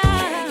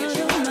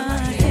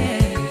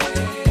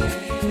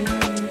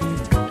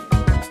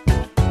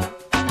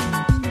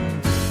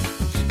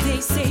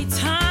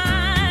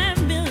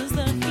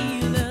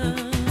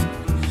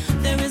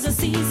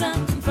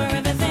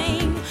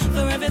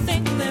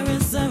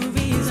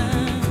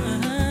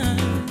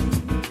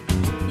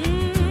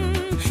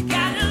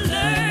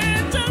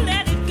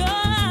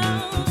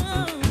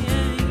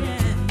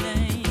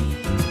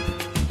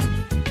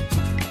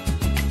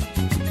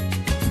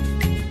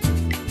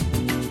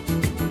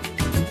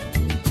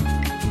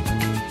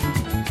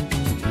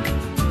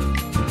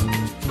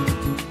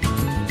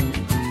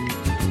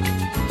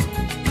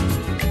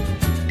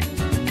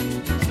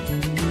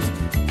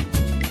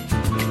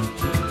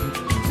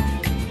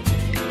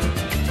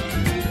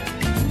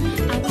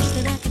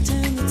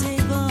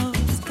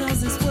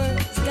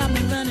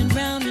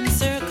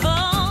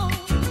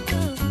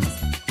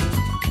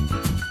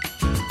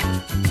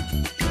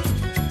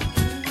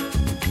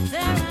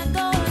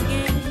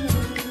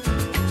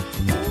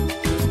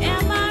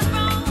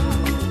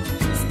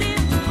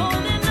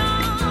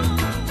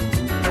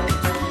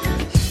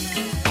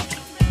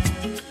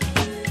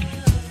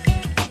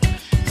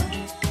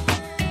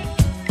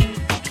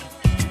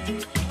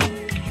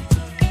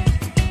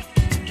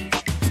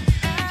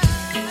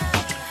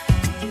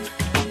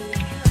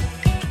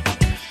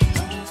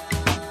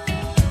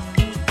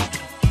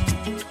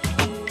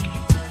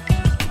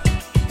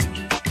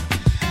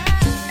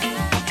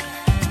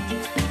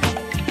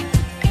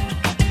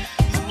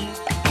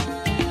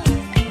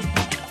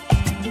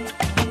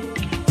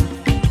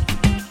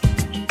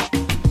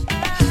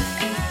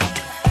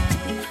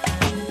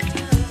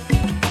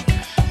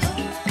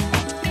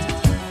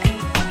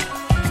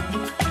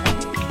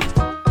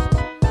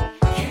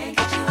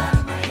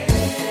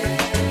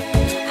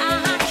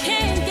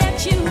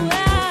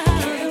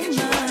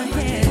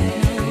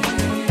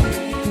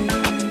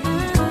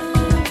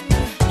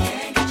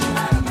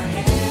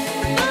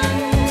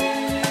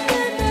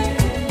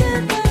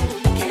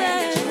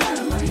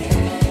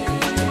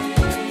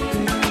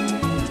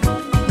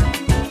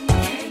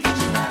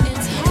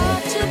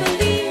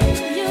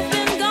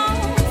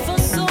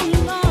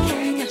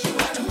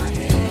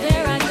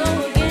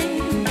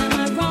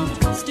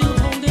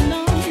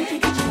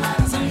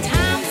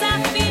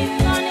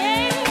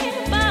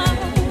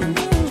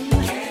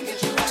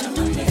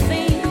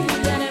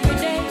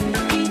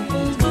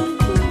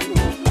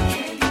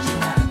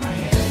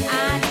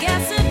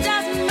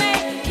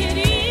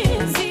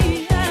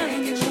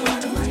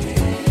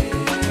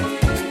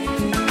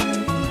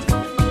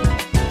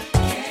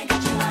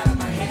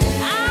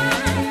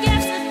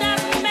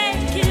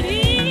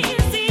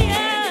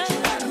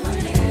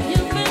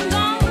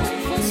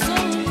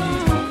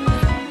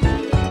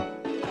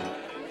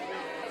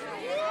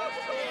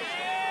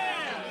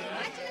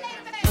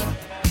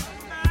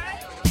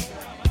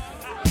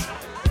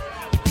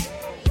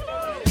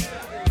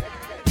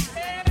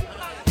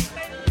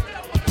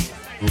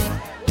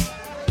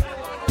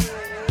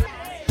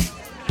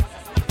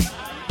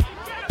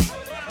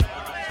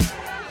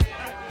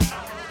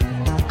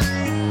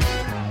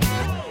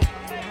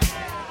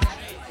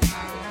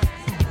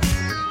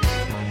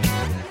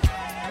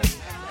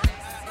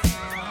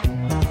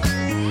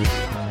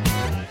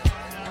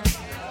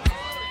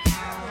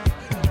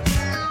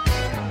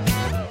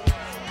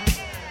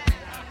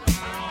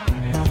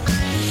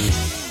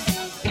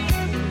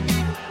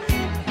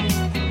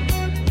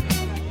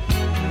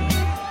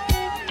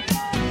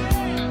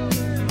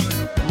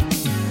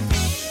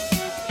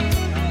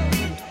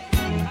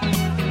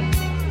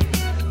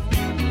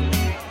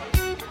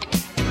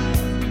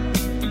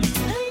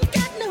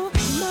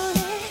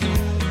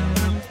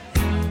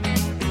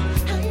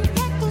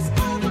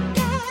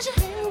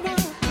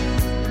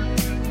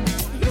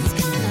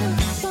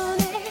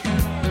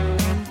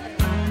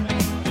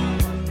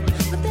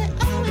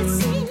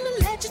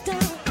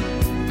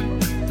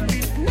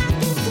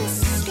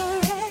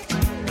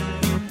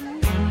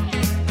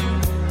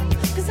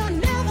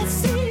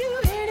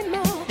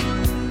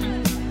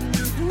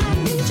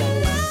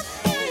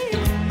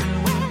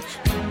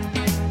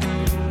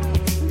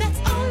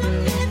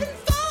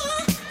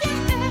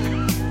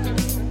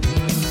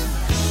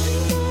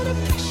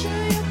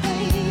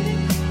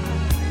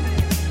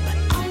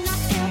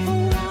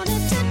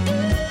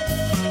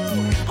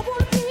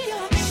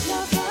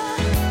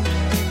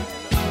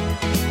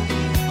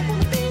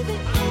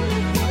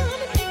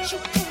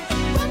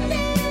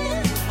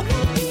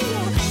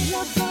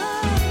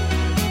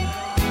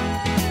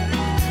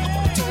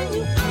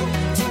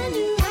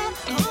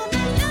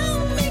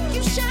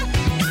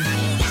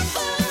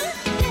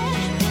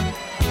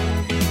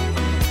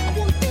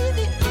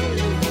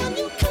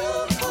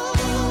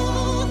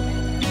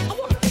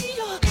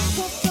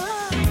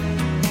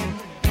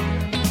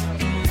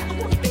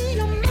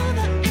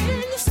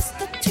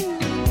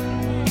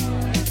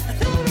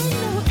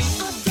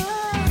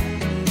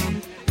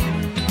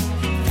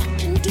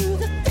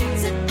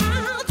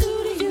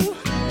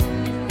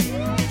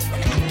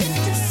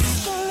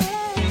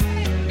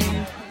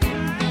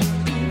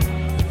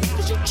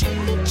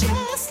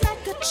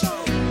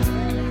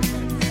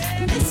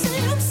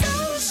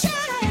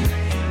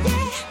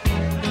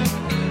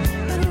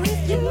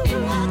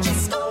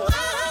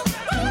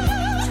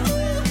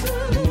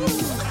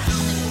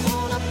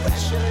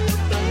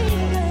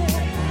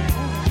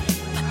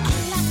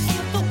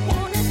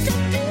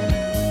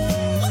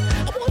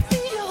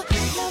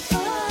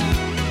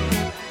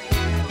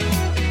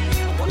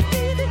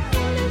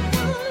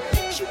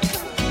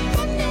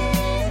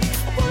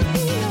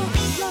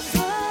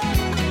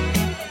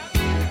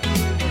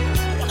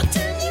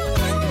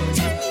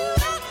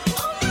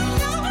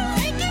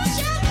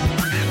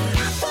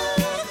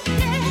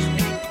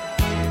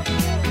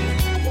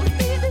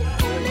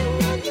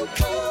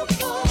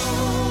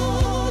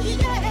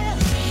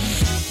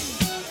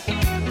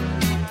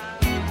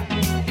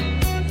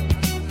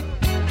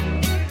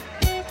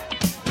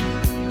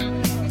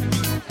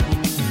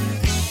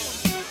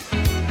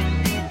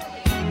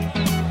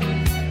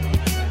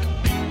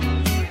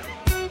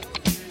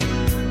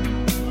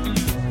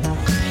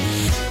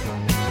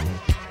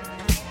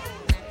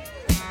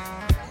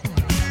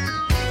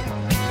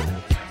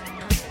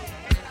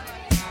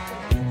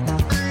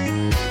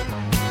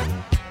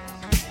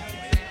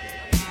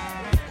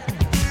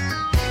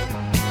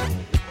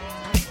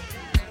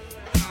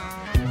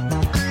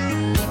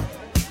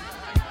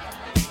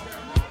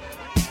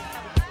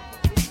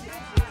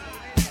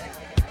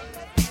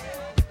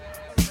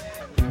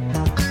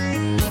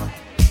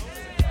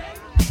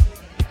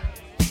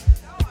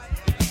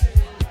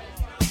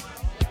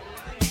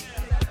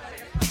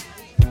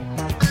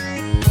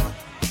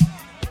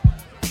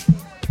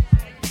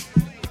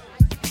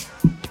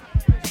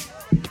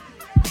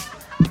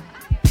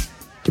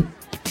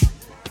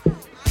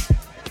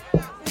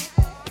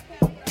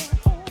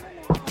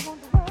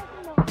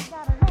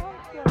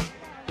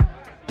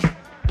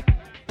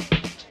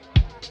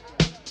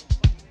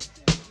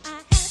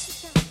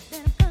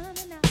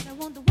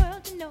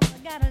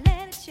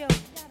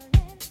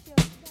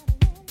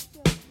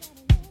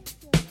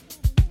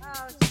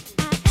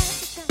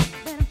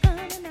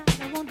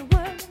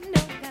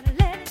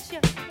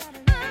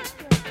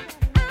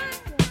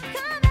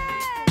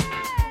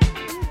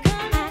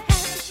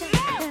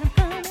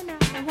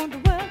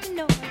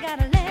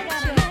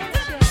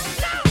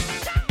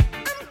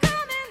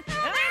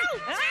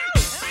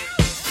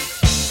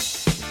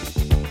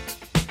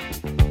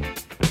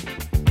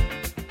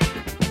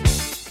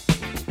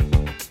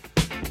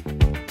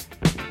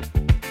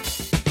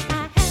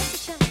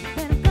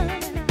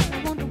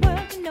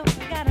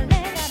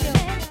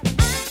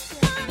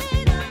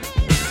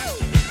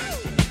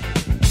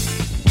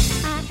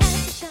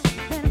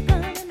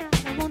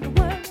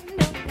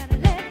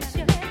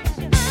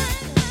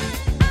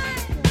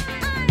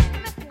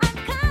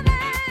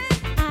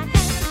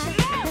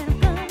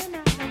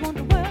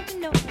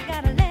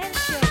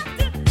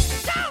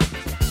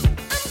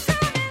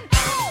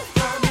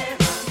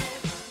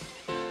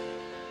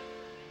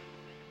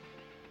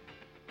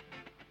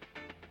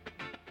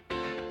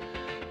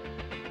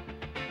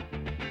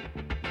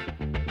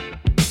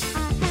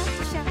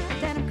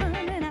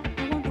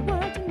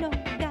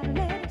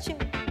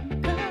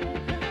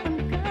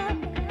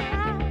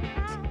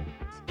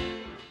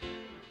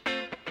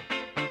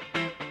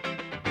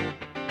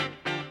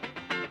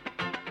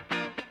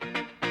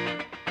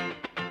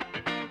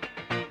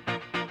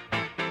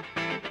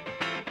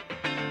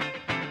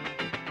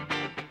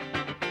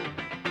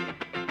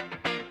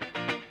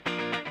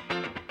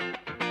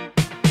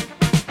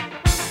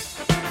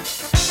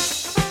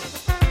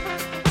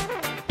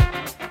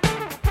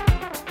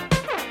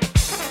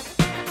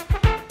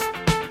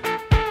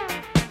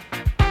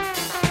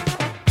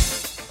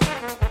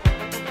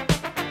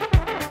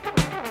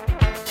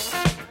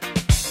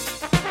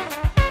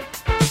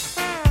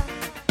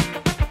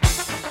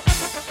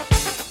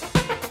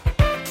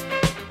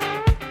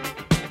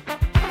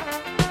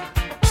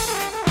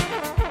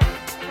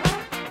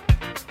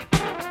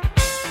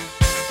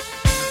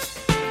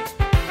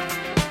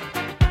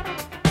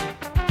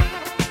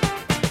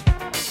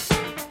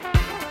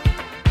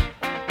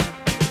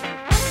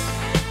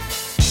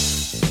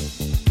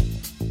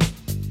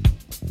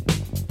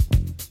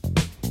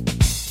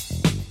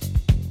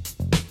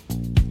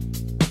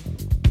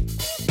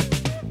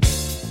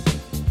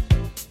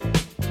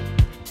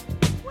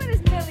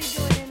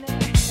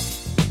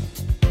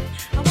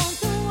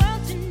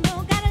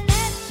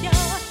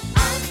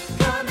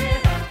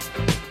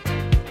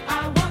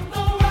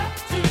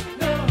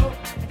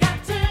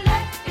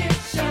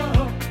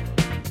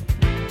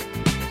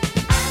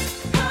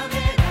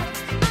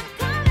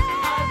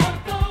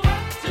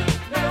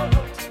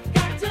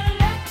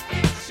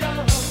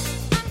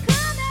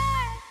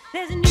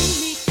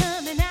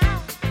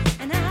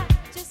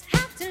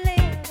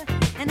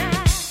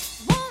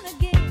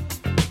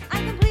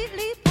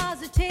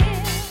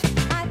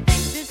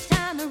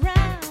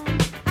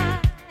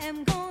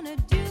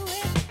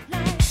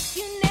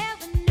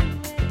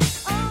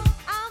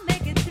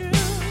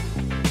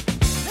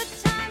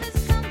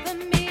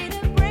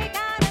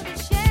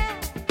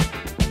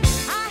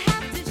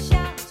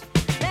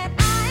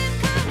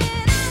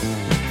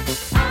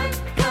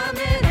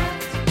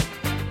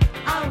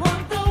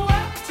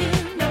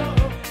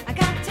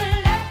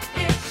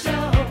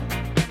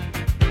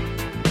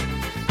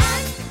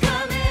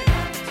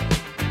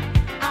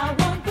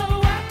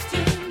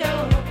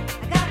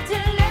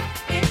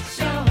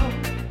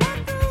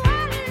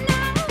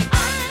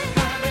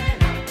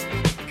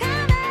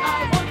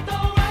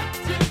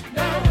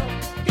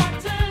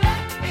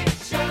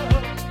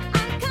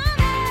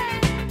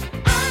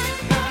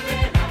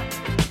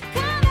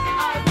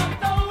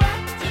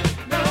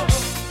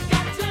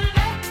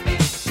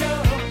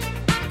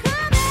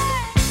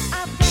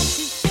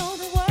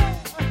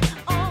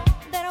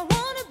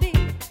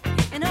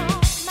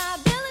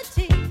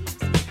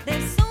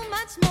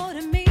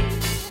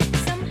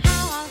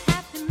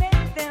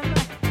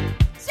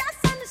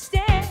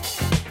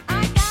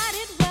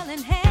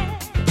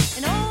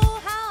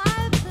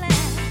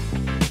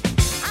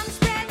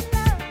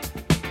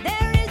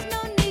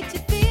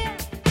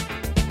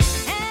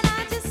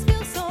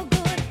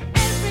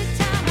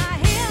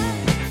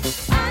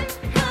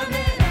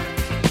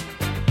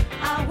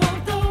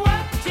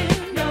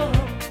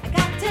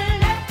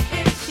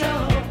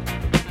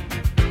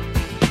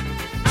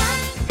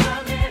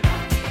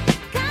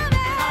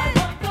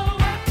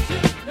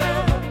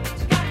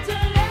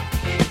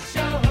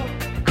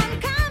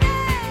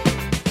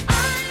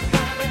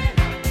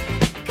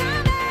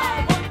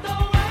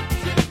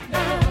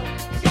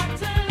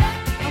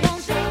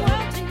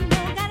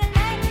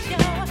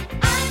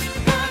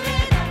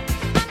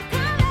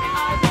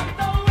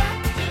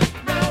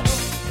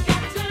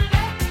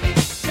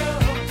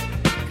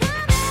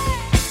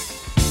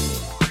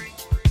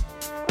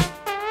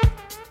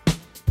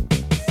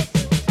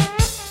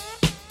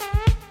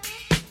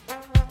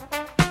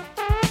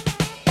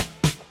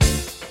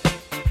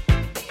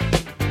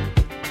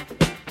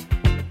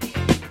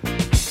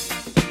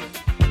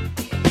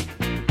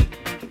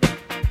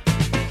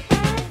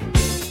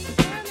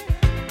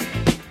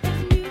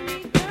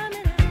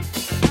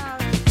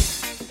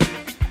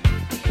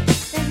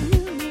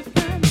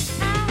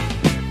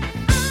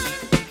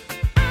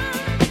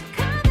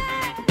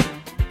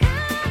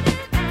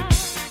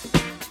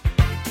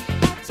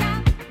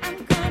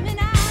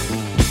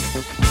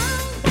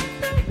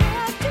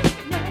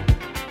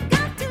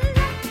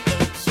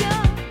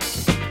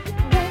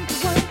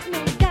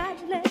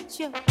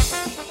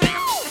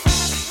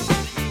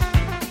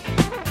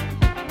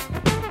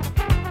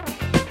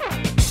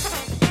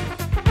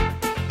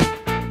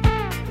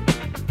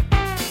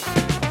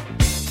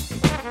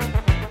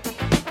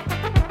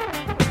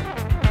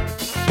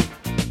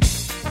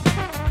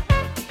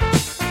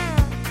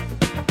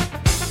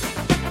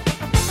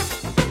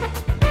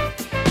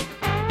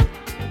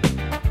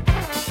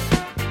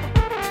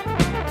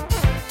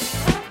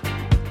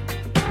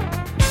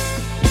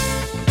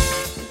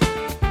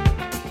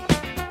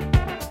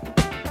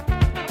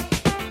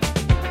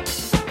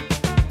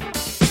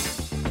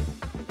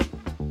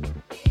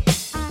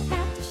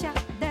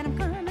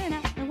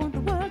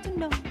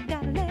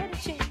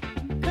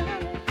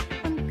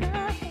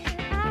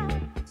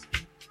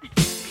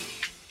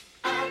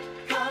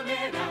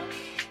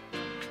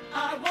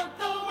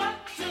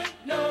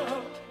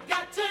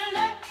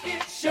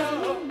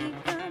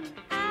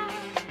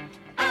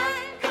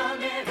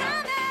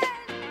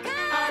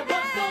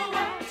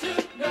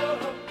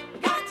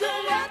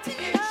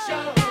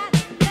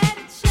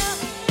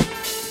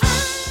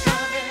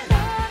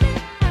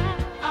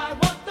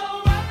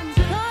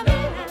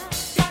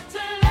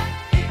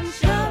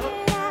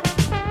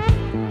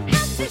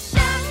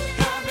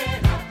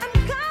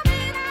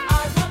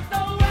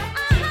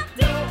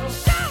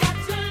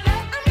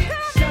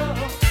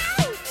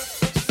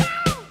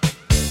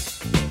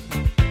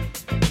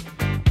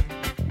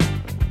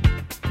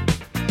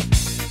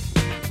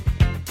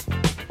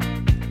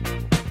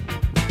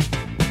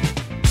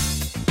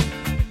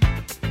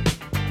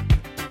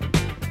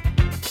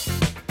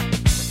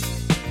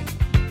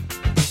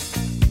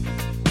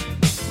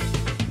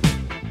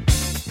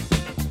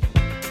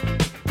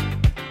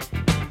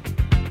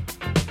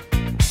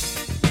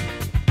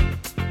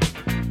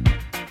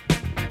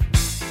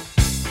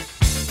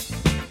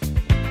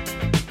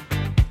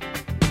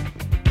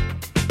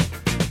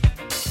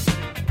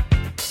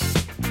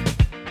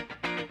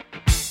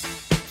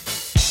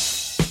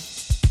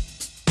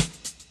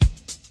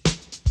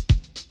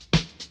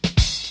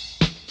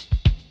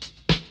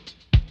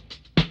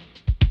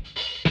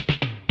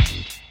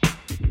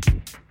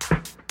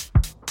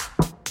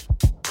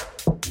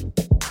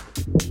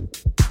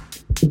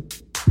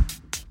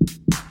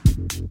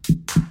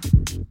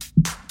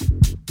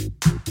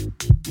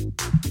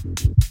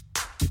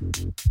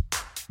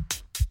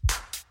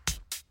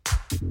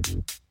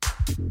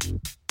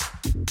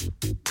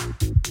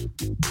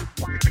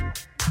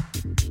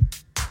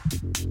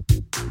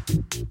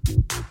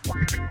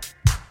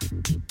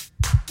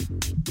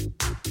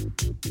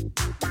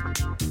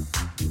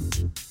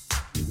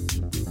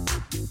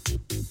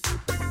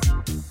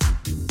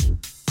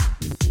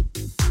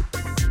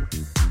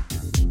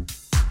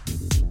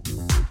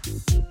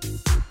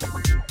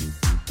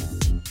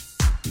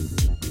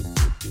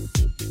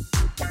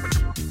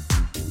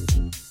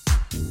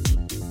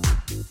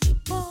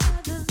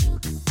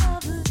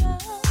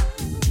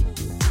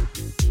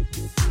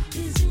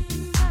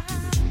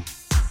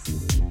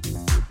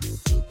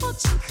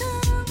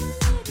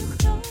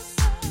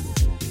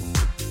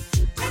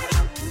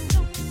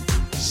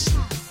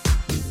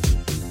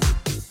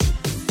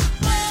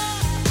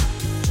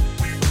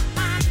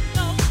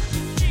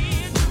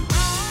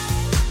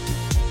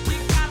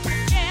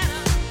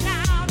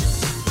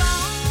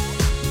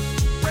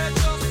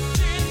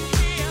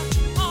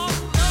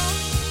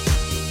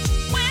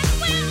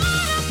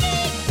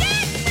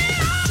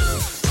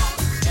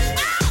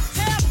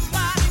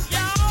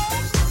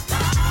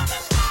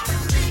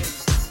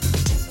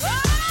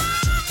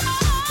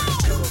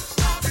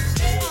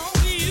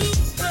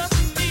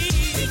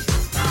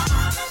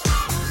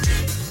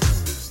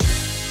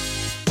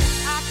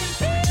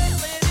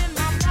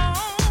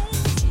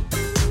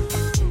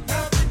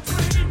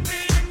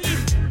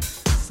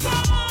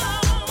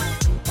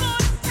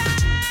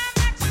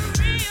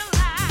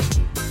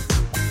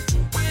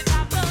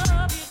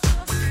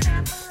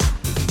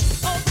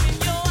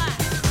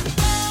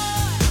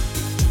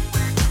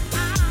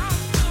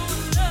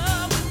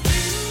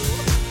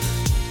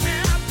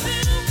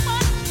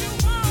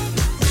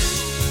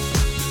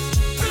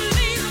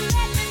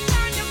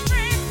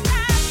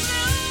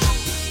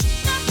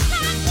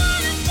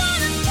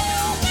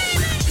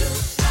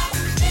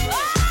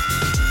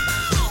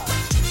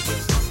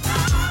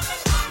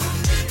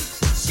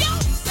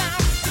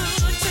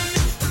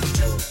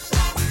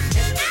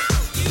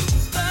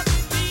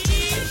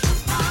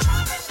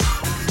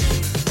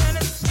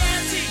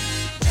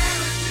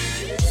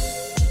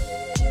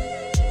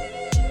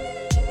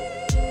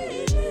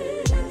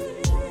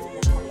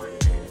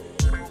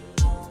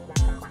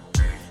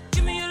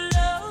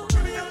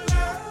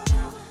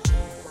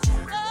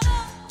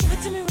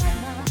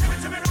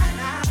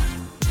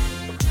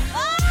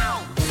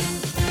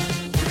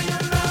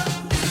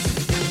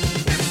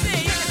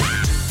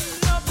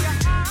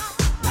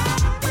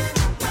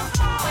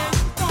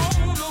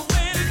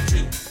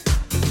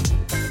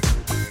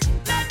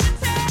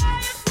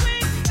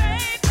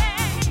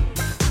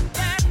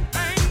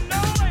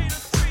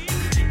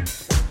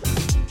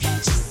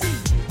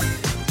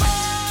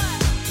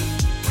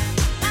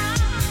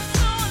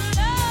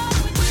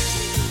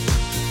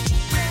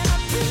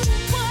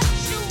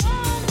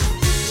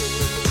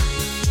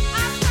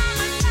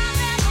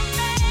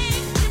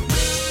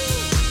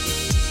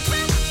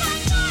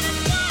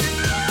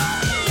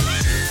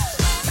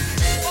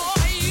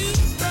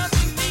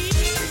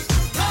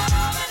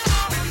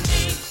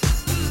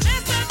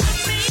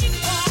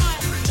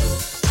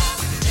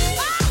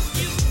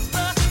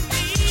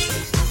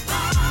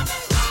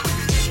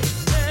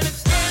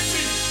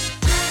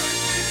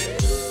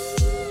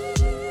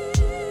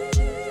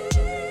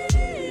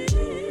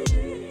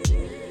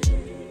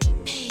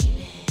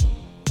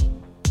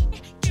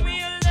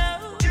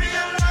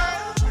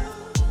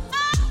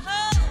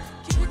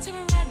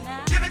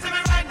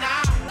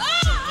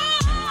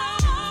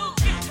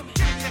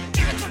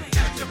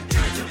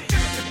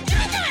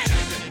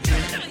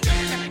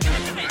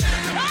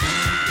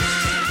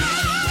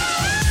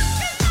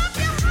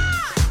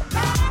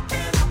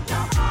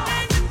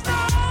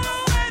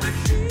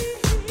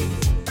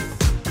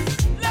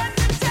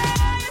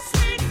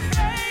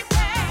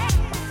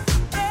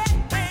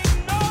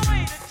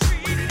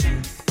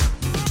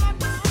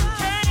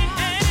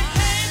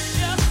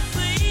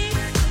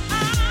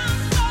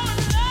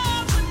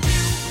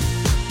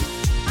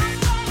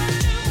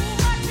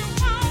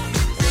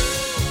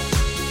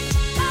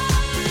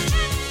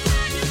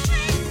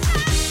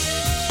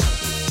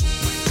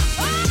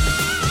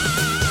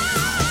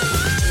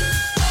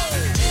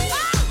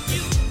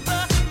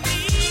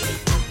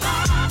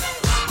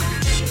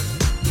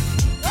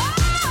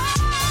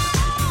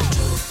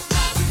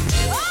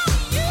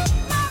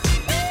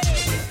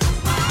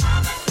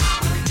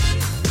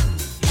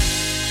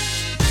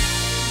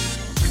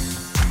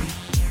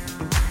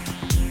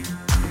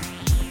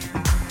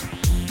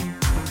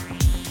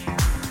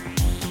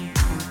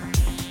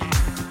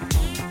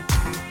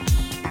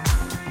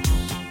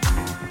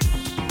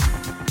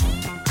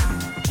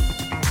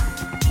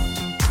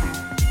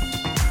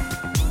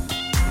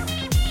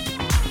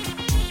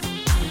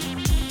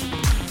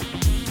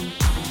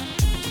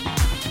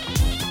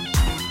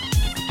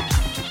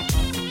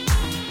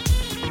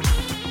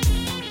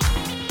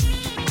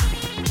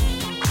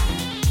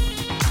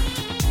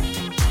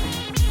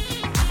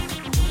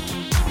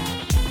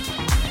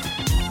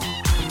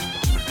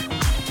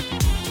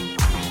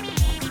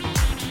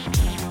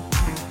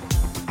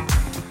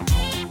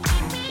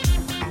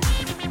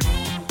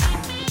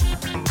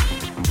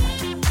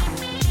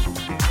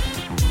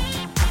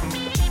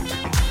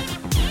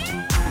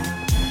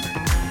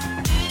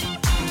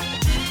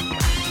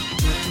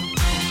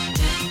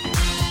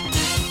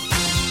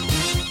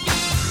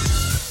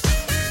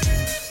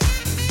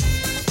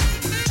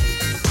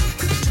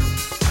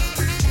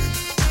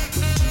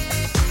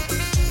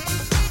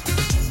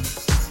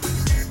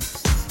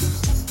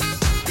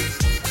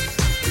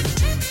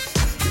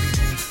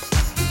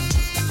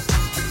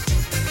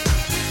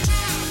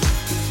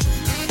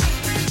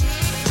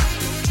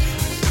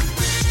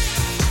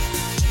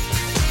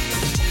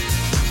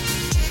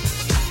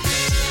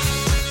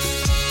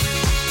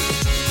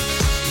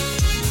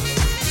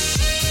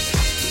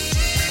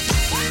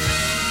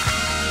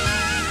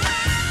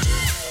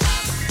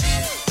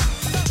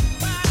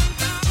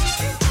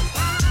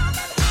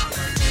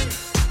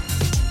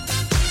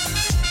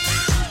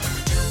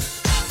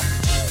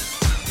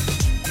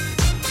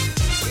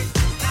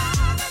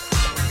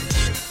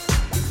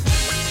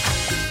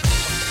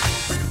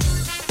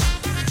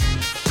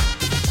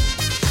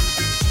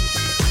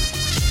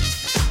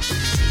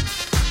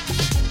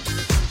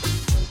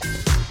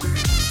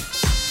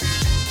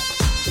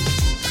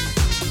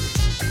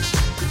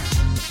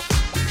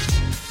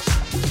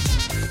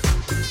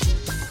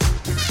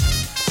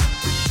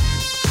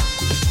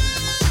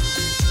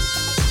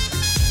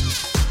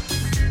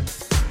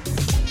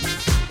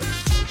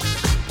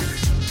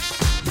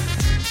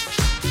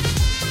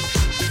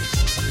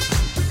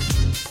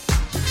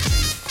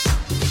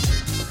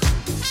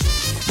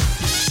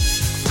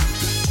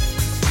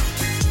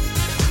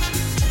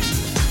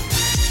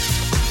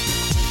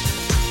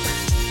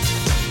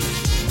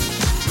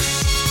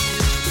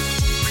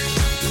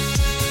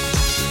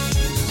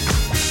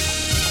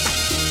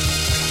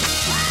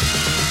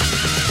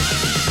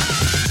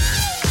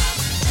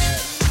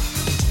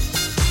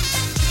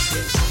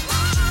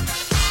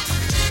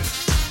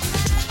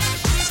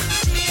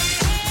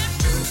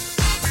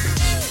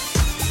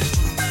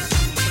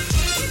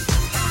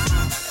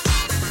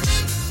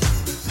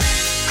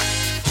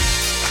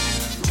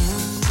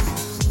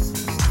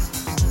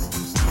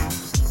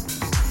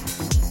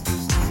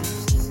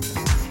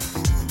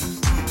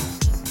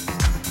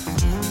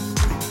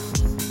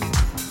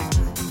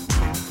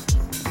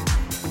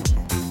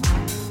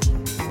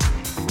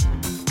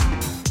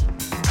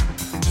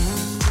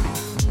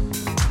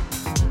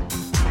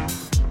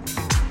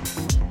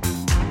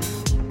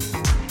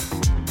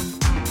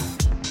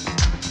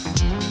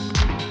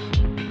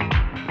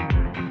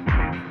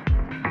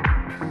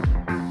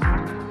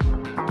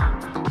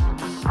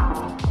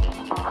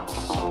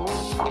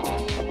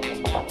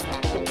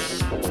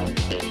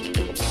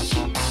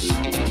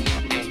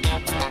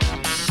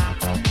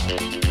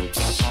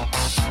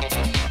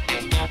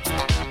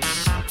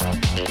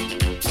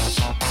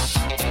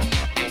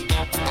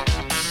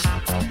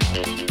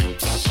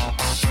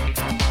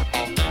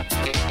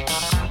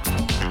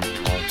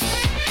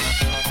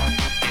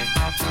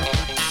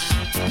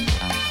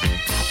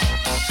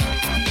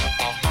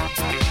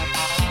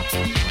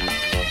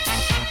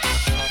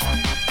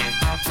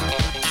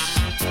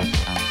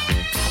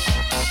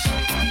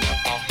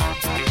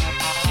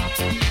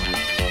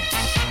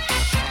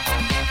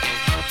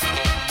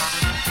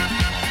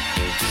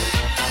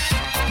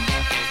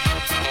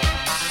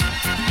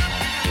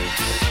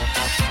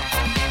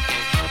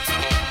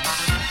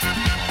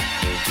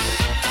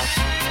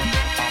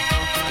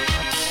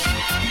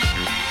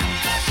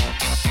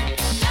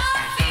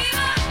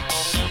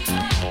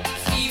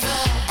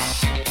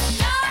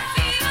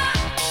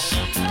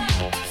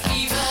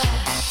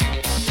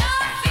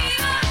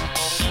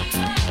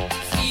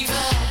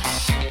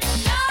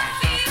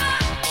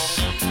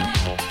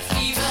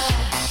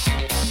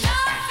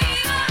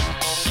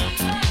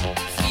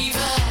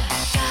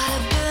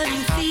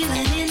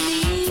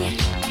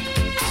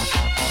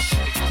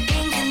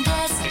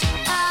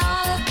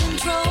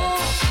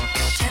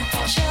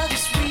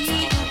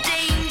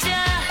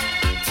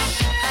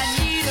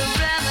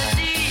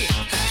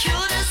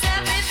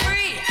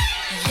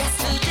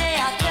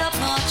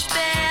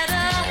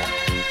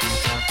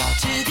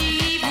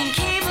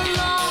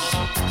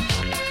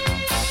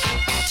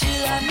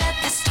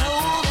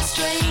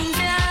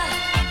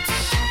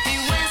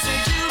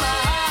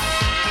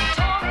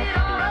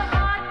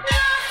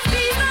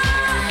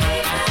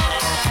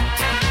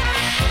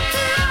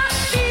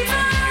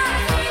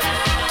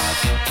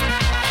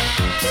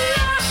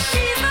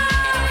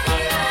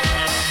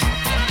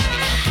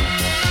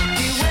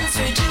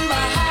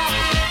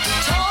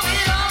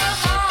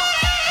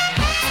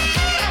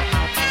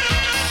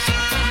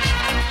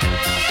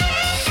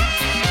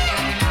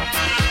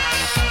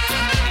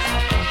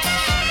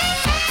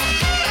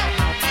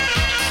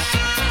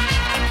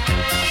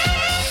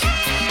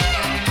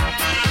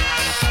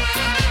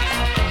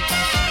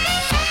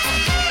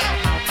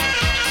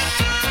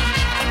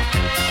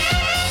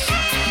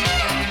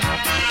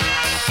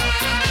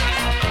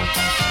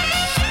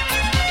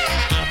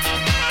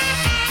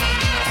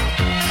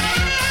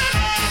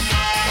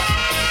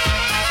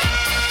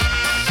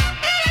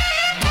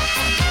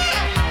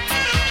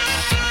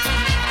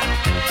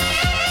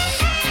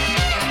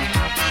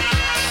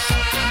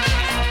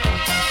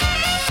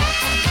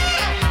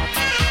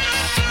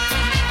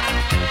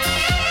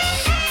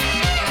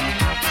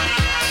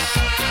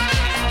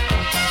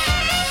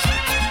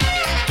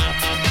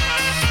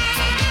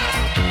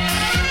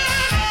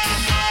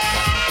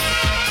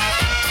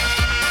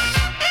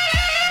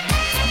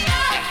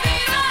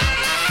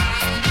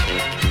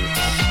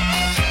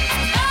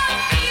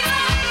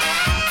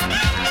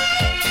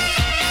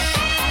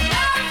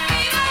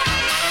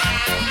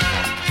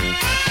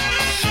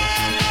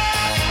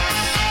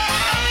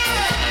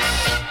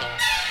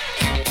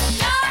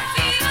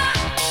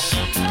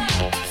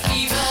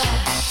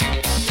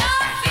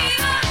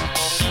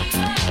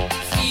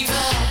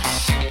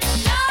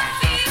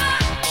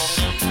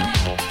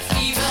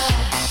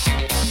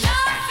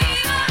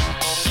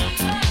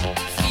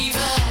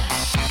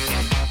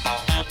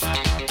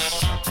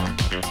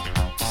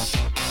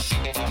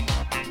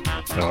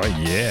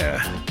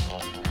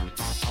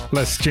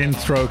Less chin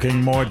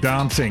stroking, more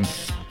dancing.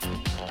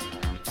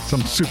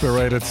 Some super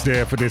rated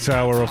there for this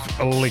hour of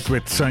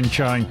Liquid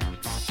Sunshine.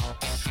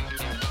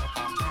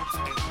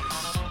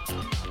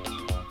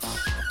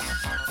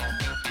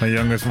 My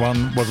youngest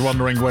one was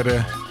wondering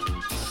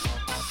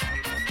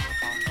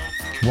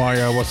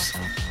why I was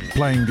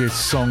playing this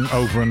song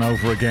over and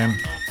over again.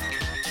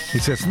 He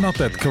says, not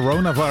that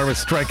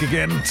coronavirus track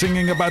again,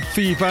 singing about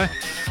fever,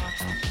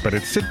 but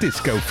it's a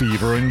disco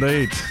fever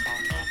indeed.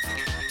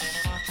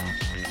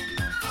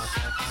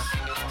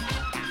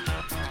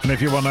 And if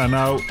you want to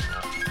know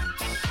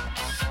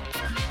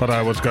what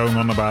I was going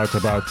on about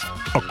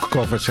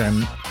covers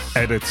and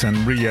edits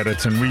and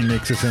re-edits and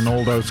remixes and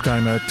all those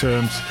kind of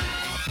terms,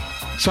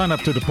 sign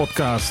up to the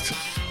podcast.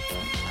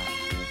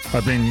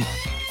 I've been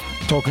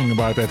talking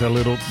about that a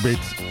little bit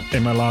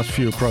in my last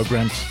few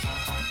programs.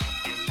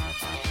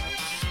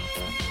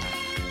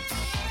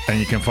 And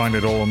you can find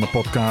it all on the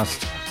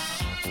podcast.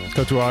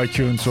 Go to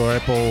iTunes or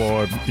Apple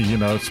or,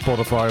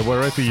 Spotify,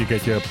 wherever you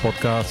get your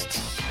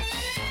podcasts.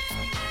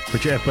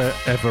 Whichever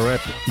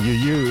app you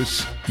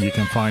use, you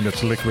can find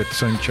it Liquid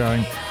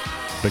Sunshine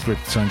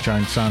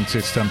Sound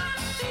System.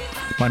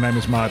 My name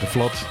is Maarten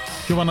Vlot.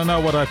 If you want to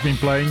know what I've been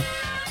playing,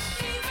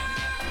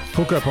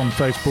 hook up on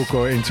Facebook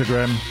or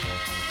Instagram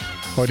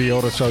or the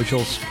other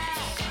socials,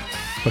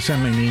 or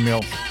send me an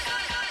email,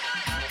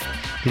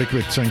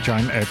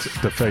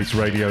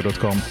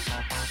 liquidsunshine@thefaceradio.com.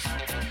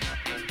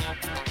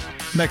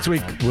 Next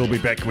week we'll be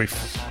back with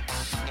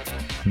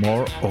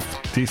more of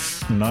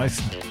this nice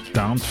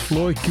dance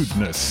floor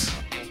goodness.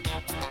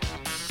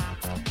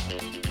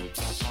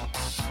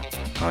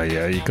 Oh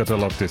yeah, you gotta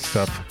love this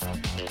stuff,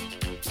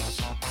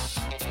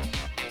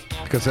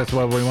 because that's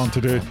what we want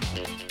to do.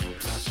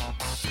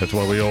 That's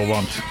what we all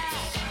want.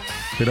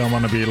 We don't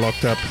want to be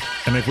locked up,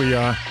 and if we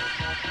are,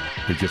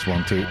 we just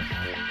want to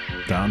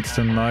dance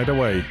the night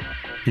away,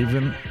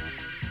 even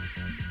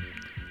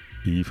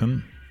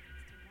in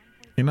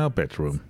our bedroom.